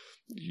 or,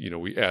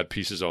 we add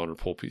pieces on or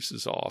pull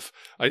pieces off.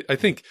 I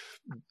think,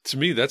 to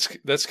me, that's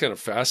kind of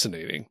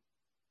fascinating,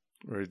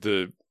 right?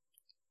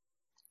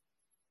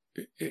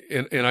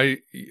 And I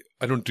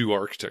don't do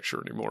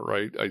architecture anymore,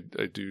 right?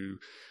 I do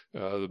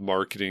the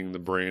marketing, the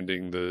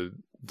branding, the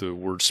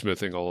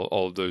wordsmithing,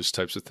 all of those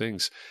types of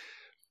things.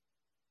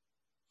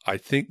 I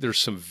think there's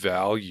some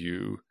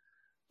value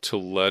to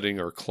letting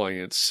our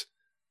clients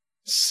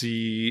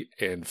see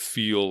and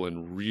feel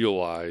and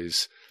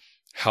realize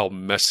how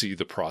messy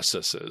the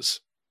process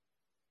is,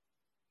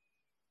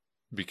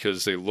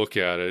 because they look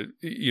at it.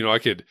 I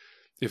could,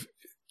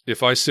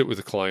 if I sit with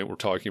a client, we're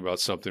talking about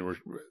something,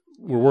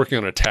 we're working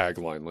on a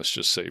tagline, let's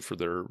just say, for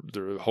their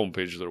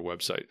homepage of their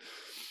website.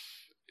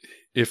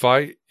 If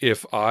I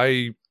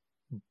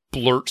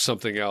blurt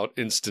something out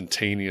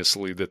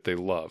instantaneously that they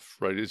love,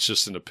 right? It's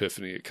just an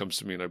epiphany. It comes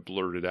to me and I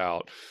blurt it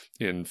out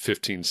in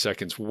 15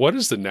 seconds. What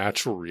is the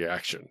natural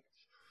reaction?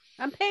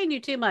 I'm paying you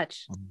too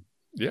much.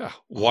 Yeah.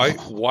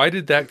 Why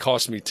did that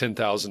cost me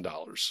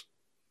 $10,000?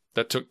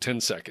 That took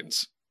 10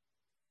 seconds.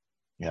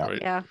 Yeah.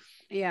 Right?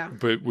 Yeah.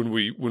 But when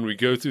we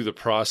go through the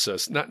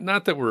process,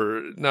 not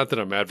that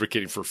I'm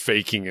advocating for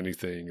faking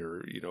anything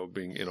or,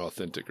 being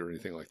inauthentic or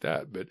anything like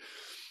that, but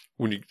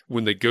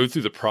when they go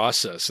through the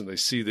process and they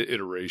see the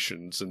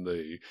iterations and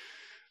they,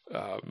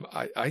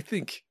 I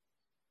think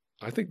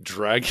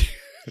dragging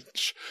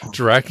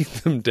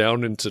them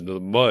down into the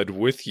mud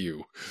with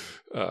you,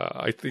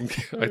 I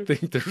think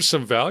there's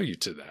some value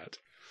to that.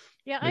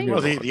 Yeah.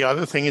 Well, the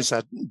other thing is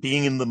that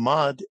being in the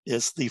mud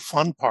is the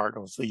fun part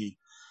of the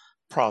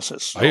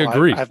process. So I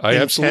agree. I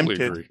absolutely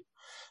tempted agree.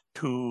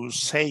 To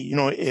say,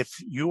 if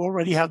you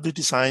already have the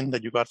design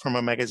that you got from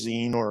a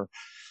magazine or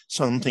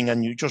something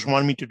and you just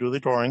want me to do the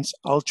drawings,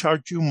 I'll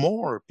charge you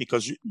more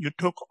because you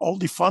took all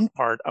the fun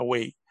part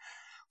away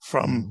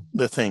from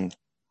the thing,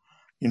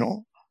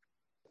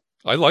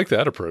 I like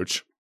that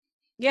approach.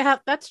 Yeah,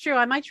 that's true.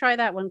 I might try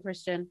that one,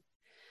 Christian.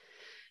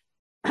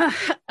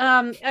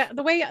 The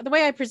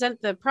way I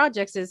present the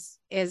projects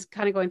is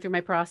kind of going through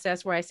my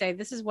process where I say,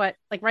 this is what,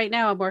 like right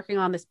now I'm working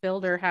on this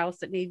builder house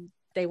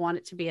they want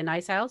it to be a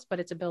nice house, but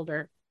it's a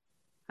builder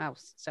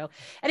house. So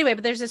anyway,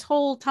 but there's this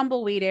whole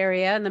tumbleweed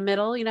area in the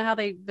middle. You know how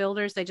they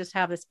just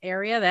have this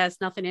area that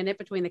has nothing in it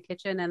between the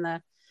kitchen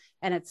and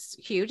it's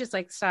huge. It's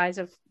like the size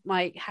of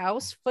my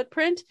house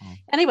footprint.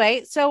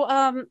 Anyway, so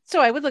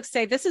I would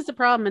say this is the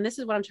problem, and this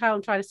is what I'm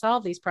trying to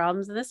solve these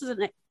problems, and this is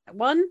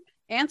one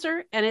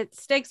answer, and it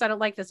stinks. I don't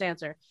like this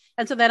answer.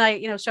 And so then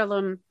I, show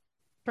them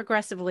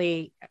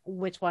progressively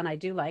which one I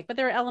do like. But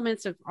there are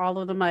elements of all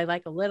of them I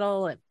like a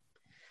little, and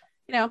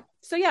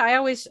so yeah, I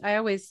always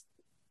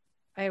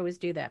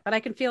do that. But I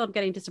can feel I'm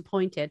getting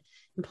disappointed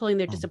and pulling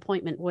their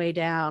disappointment way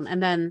down,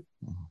 and then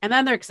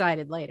they're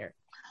excited later.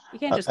 You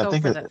can't just go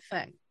for the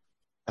thing.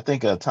 I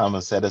think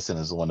Thomas Edison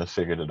is the one that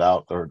figured it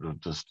out, or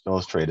just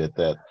illustrated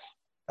that.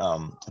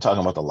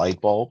 Talking about the light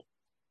bulb,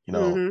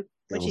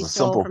 which he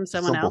stole from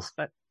someone else,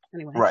 but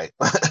anyway, right?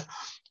 It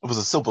was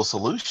a simple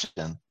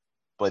solution,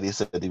 but he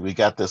said we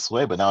got this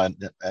way. But now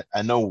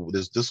I know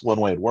there's this one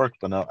way it worked,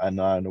 but now I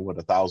know what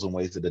 1,000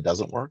 ways that it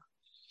doesn't work.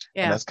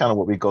 Yeah. And that's kind of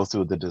what we go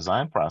through the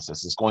design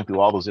process, is going through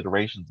all those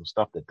iterations of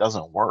stuff that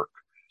doesn't work.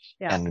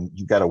 Yeah. And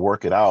you got to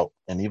work it out.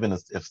 And even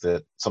if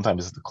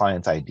sometimes it's the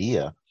client's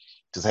idea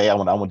to say, hey, I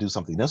want to do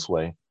something this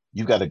way,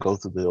 you got to go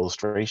through the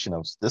illustration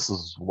of this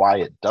is why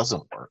it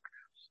doesn't work,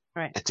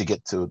 right? To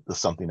get to the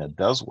something that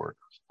does work.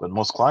 But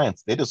most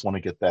clients, they just want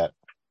to get the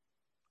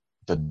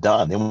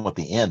done. They want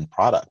the end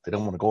product. They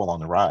don't want to go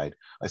along the ride.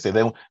 I say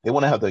they want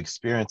to have the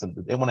experience, and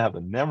they want to have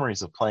the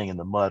memories of playing in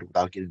the mud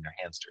without getting their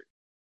hands dirty.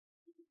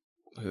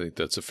 I think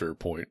that's a fair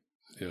point.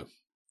 Yeah.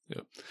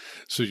 Yeah.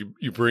 So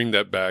you bring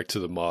that back to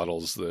the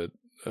models that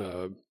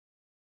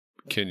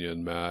Kenya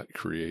and Matt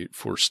create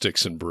for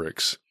Sticks and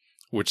Bricks,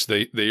 which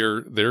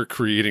they're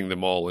creating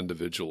them all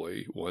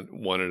individually,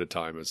 one at a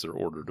time as they're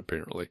ordered,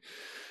 apparently.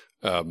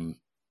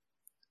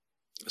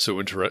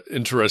 So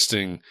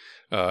interesting.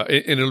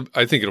 And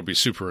I think it'll be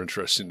super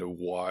interesting to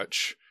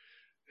watch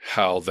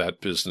how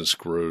that business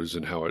grows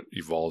and how it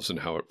evolves and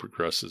how it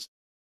progresses.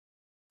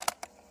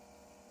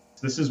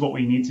 This is what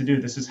we need to do.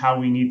 This is how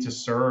we need to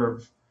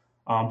serve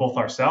both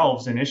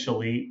ourselves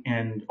initially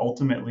and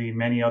ultimately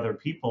many other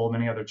people,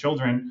 many other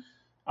children,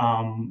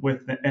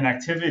 with an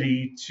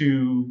activity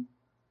to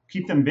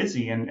keep them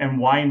busy. And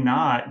why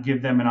not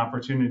give them an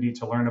opportunity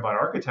to learn about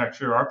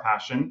architecture, our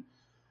passion,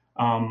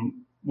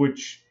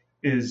 which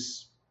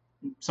is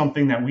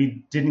something that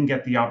we didn't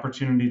get the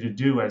opportunity to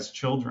do as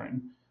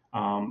children.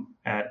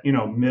 At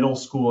middle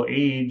school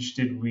age,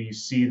 did we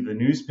see the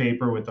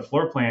newspaper with the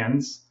floor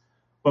plans?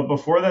 But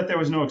before that, there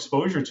was no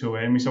exposure to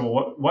it. And we said,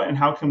 well, what and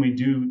how can we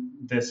do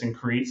this and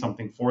create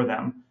something for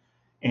them?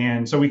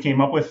 And so we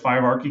came up with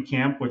 5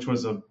 Archicamp, which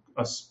was a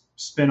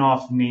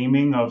spin-off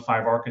naming of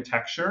 5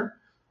 Architecture.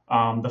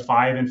 The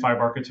 5 in 5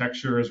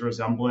 Architecture is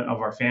resemblant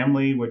of our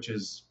family, which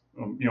is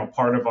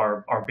part of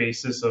our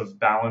basis of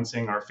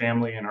balancing our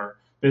family and our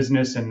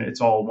business, and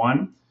it's all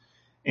one.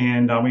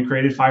 And we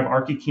created 5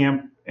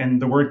 Archicamp,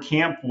 and the word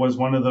camp was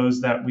one of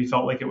those that we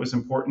felt like it was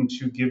important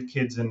to give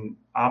kids an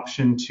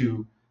option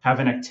to have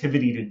an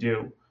activity to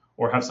do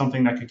or have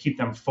something that could keep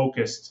them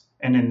focused.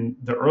 And in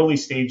the early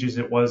stages,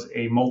 it was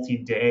a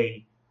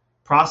multi-day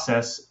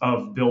process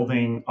of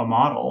building a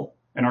model,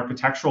 an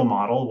architectural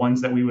model,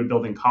 ones that we would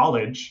build in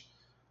college.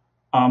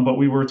 But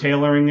we were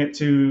tailoring it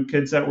to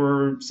kids that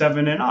were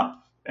 7 and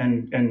up.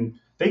 And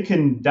they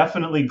can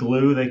definitely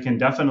glue, they can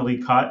definitely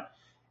cut.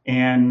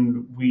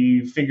 And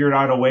we figured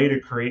out a way to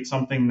create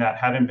something that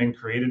hadn't been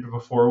created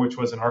before, which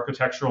was an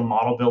architectural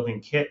model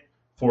building kit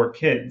for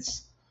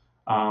kids.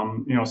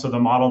 So the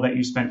model that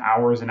you spent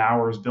hours and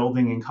hours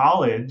building in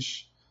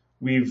college,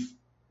 we've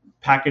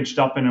packaged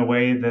up in a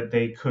way that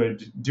they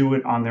could do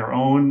it on their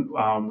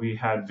own. We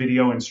had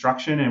video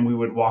instruction, and we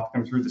would walk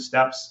them through the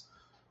steps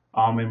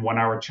in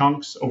 1-hour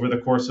chunks over the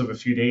course of a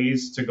few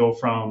days to go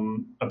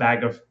from a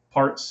bag of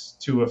parts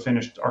to a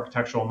finished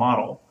architectural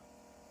model.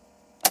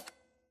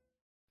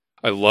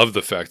 I love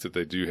the fact that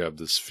they do have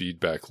this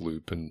feedback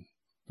loop, and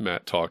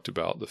Matt talked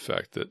about the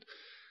fact that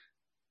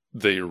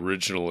the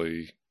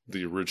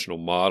original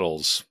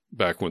models,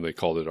 back when they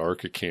called it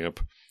Archicamp,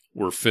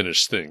 were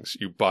finished things.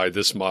 You buy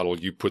this model,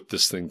 you put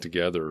this thing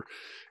together,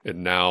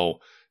 and now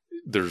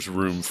there's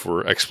room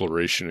for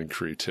exploration and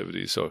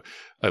creativity. So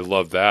I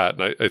love that.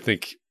 And I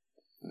think,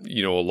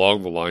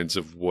 along the lines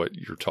of what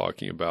you're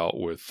talking about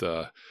with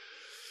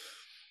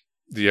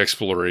the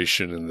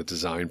exploration and the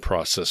design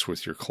process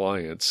with your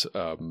clients,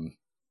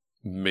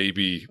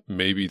 maybe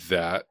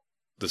that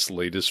this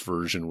latest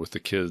version with the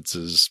kids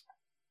is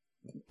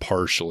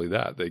partially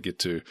that. They get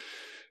to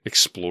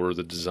explore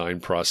the design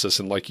process.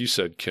 And like you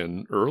said,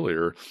 Ken,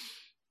 earlier,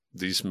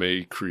 these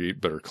may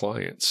create better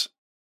clients,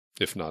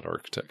 if not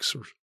architects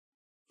or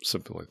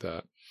something like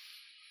that.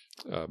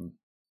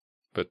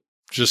 But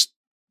just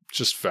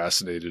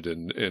fascinated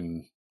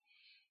and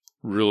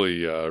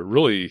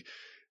really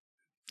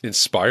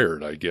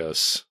inspired, I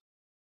guess,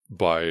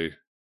 by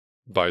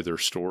their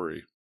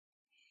story.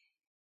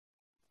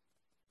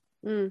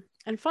 And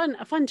a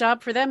fun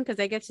job for them because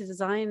they get to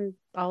design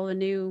all the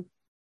new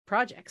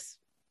projects.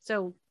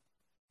 So,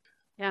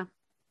 yeah,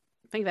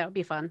 I think that would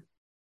be fun.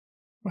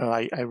 Well,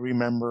 I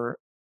remember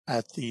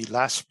at the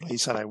last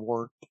place that I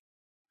worked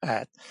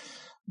at,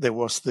 there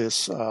was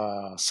this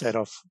set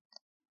of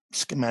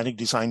schematic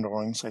design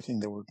drawings. I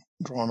think they were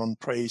drawn on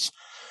trays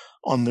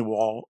on the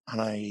wall, and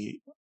I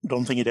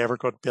don't think it ever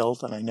got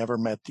built, and I never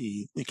met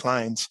the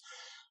clients,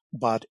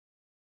 but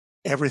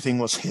everything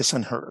was his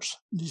and hers.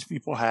 These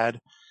people had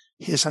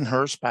his and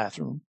hers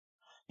bathroom,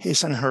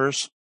 his and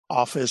hers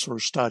office or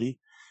study,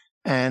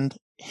 and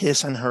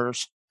his and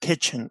hers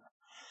kitchen.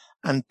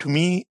 And to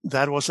me,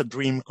 that was a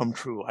dream come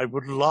true. I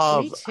would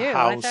love a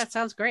house that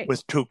sounds great.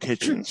 with 2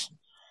 kitchens.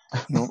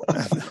 And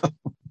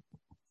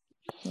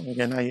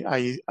again,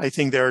 I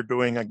think they're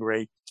doing a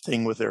great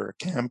thing with their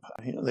camp.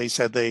 They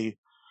said they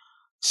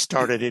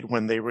started it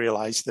when they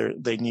realized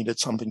they needed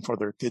something for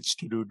their kids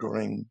to do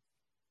during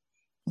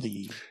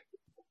the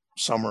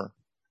summer.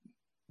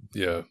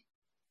 Yeah.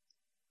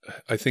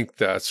 I think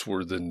that's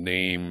where the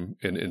name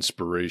and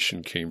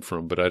inspiration came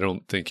from, but I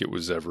don't think it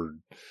was ever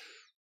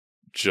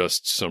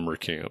just summer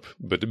camp.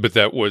 But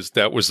that was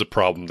the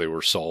problem they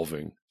were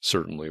solving,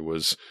 certainly,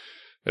 was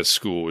as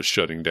school was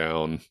shutting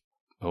down.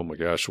 Oh my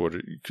gosh,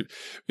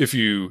 if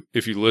you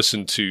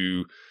listen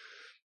to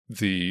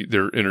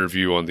their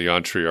interview on the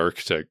Entre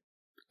Architect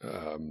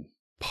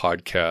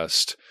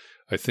podcast,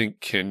 I think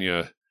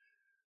Kenya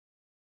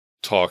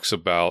talks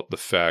about the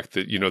fact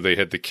that, they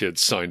had the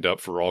kids signed up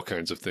for all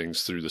kinds of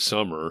things through the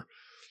summer.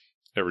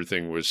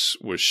 Everything was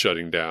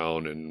shutting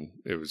down, and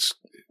it was,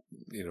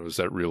 it was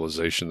that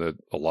realization that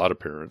a lot of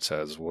parents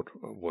has, what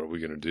are we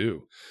going to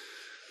do?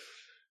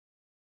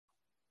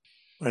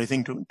 But I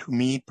think to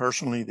me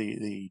personally,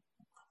 the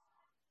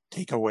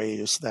takeaway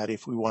is that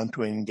if we want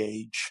to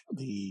engage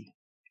the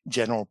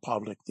general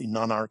public, the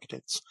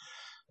non-architects,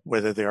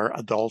 whether they are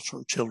adults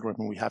or children,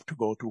 we have to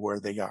go to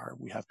where they are.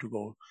 We have to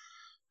go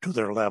to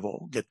their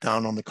level, get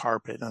down on the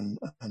carpet and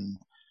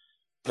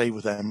play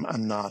with them,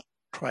 and not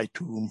try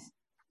to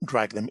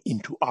drag them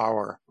into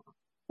our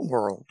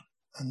world.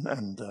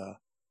 And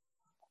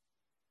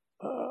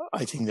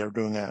I think they're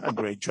doing a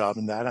great job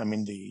in that. I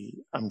mean,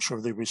 I'm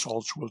sure the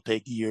results will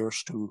take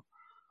years to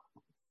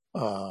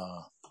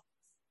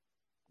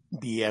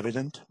be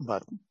evident,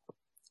 but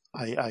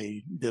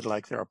I did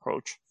like their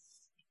approach.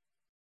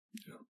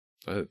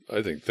 Yeah,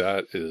 I think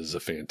that is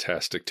a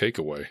fantastic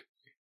takeaway.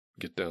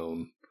 Get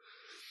down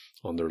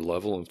on their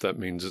level, and if that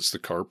means it's the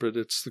carpet,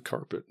 it's the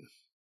carpet.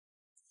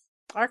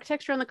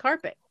 Architecture on the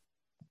carpet.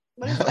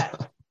 What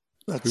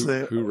is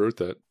that? Who wrote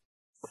that?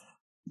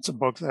 It's a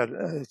book that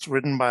it's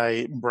written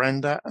by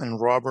Brenda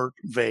and Robert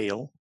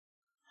Vale,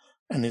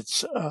 and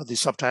it's the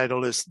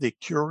subtitle is The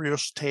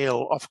Curious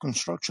Tale of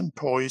Construction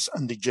Toys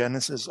and the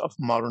Genesis of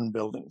Modern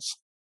Buildings.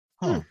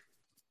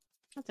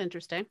 That's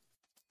interesting.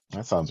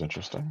 That sounds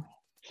interesting.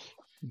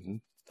 Mm-hmm.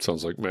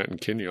 Sounds like Matt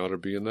and Kenya ought to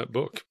be in that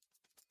book.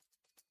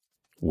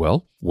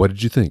 Well, what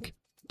did you think?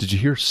 Did you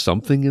hear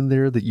something in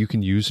there that you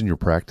can use in your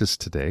practice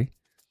today?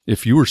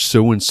 If you were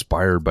so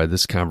inspired by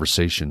this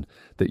conversation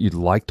that you'd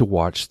like to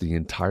watch the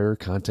entire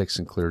Context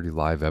and Clarity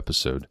Live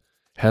episode,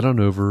 head on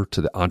over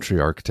to the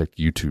EntreArchitect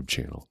YouTube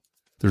channel.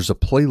 There's a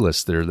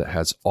playlist there that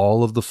has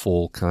all of the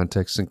full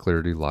Context and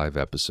Clarity Live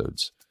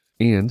episodes.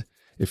 And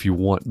if you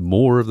want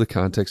more of the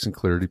Context and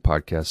Clarity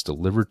podcast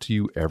delivered to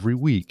you every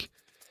week,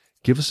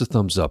 give us a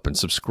thumbs up and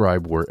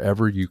subscribe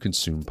wherever you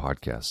consume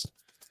podcasts.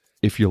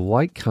 If you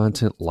like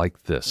content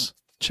like this,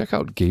 check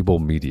out Gable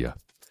Media.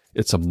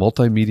 It's a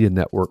multimedia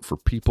network for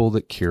people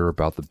that care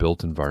about the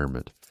built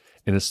environment,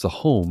 and it's the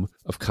home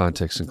of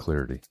Context and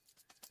Clarity.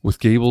 With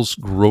Gable's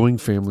growing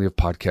family of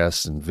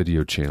podcasts and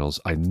video channels,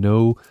 I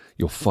know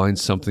you'll find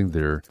something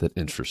there that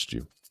interests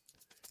you.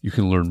 You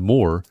can learn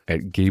more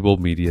at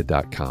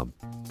gablemedia.com.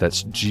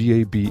 That's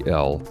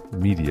G-A-B-L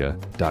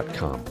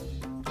media.com.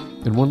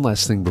 And one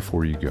last thing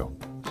before you go.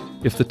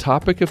 If the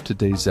topic of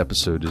today's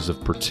episode is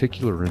of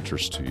particular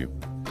interest to you,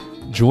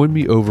 join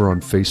me over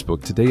on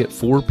Facebook today at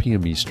 4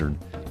 p.m. Eastern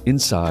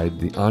inside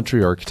the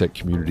EntreArchitect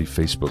Community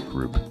Facebook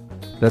group.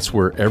 That's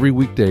where every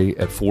weekday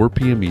at 4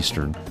 p.m.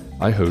 Eastern,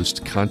 I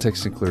host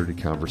Context and Clarity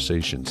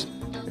conversations,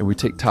 and we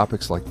take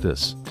topics like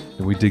this,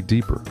 and we dig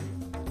deeper.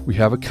 We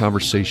have a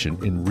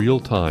conversation in real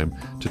time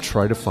to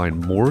try to find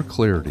more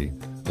clarity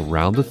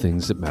around the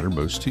things that matter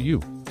most to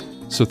you.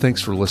 So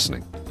thanks for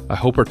listening. I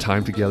hope our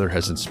time together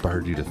has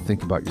inspired you to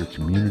think about your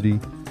community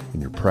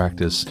and your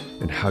practice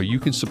and how you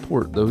can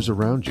support those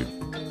around you.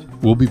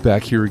 We'll be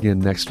back here again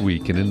next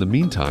week, and in the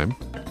meantime,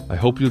 I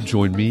hope you'll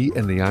join me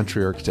and the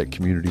EntreArchitect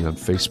community on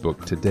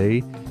Facebook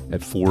today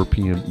at 4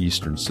 p.m.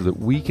 Eastern so that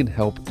we can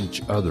help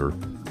each other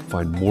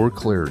find more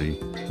clarity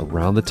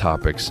around the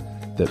topics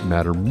that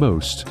matter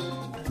most,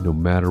 no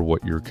matter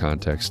what your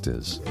context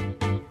is.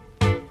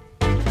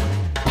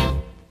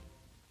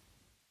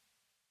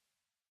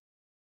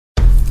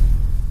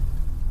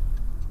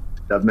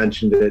 I've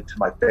mentioned it to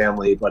my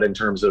family, but in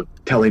terms of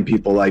telling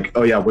people like,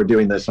 oh yeah, we're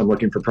doing this, I'm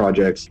looking for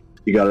projects,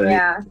 you got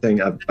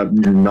anything?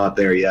 I'm not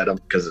there yet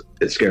because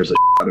it scares the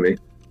shit out of me.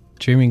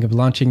 Dreaming of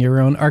launching your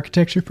own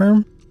architecture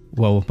firm?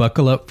 Well,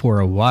 buckle up for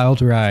a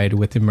wild ride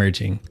with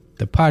Emerging,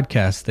 the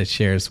podcast that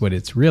shares what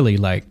it's really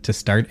like to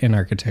start an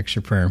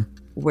architecture firm.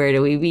 Where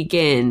do we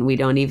begin? We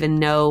don't even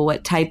know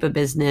what type of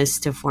business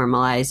to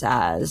formalize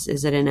as.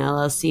 Is it an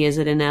LLC? Is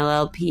it an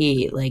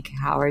LLP? Like,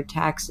 how are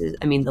taxes?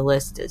 I mean, the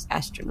list is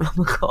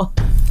astronomical.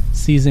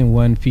 Season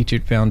 1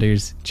 featured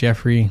founders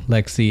Jeffrey,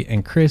 Lexi,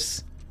 and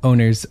Chris,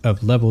 owners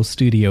of Level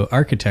Studio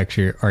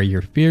Architecture, are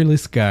your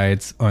fearless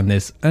guides on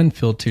this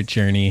unfiltered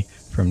journey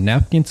from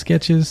napkin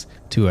sketches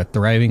to a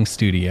thriving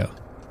studio.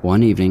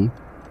 One evening,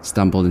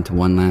 stumbled into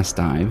one last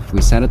dive,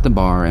 we sat at the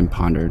bar and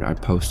pondered our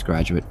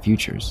postgraduate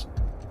futures.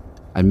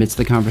 Amidst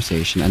the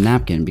conversation, a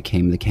napkin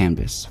became the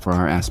canvas for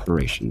our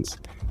aspirations,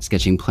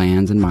 sketching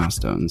plans and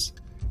milestones,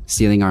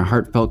 sealing our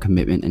heartfelt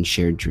commitment and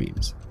shared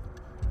dreams.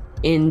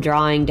 In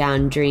drawing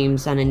down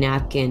dreams on a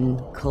napkin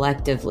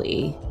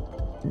collectively,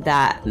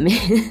 that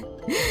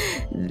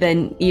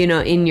then, you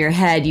know, in your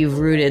head, you've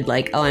rooted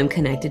like, oh, I'm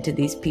connected to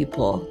these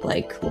people,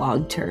 like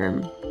long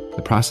term.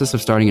 The process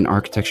of starting an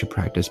architecture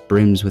practice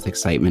brims with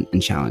excitement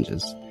and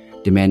challenges,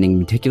 demanding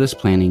meticulous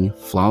planning,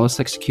 flawless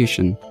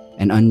execution,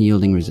 and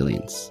unyielding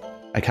resilience.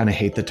 I kind of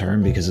hate the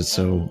term because it's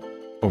so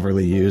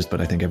overly used, but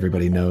I think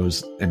everybody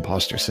knows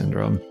imposter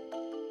syndrome.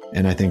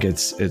 And I think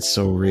it's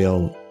so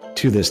real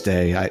to this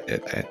day. I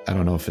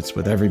don't know if it's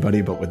with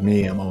everybody, but with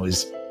me, I'm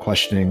always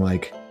questioning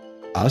like,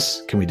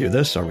 us? Can we do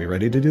this? Are we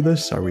ready to do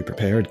this? Are we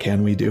prepared?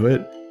 Can we do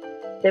it?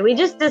 Did we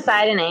just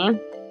decide a name?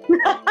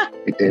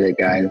 We did it,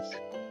 guys.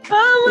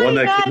 Oh my God. One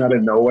that came out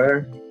of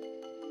nowhere.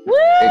 Woo!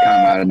 It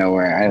came out of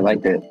nowhere. I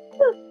liked it.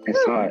 I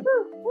saw it.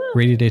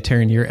 Ready to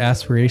turn your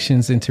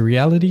aspirations into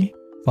reality?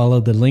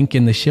 Follow the link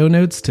in the show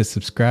notes to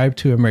subscribe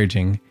to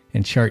Emerging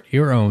and chart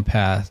your own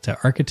path to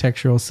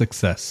architectural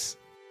success.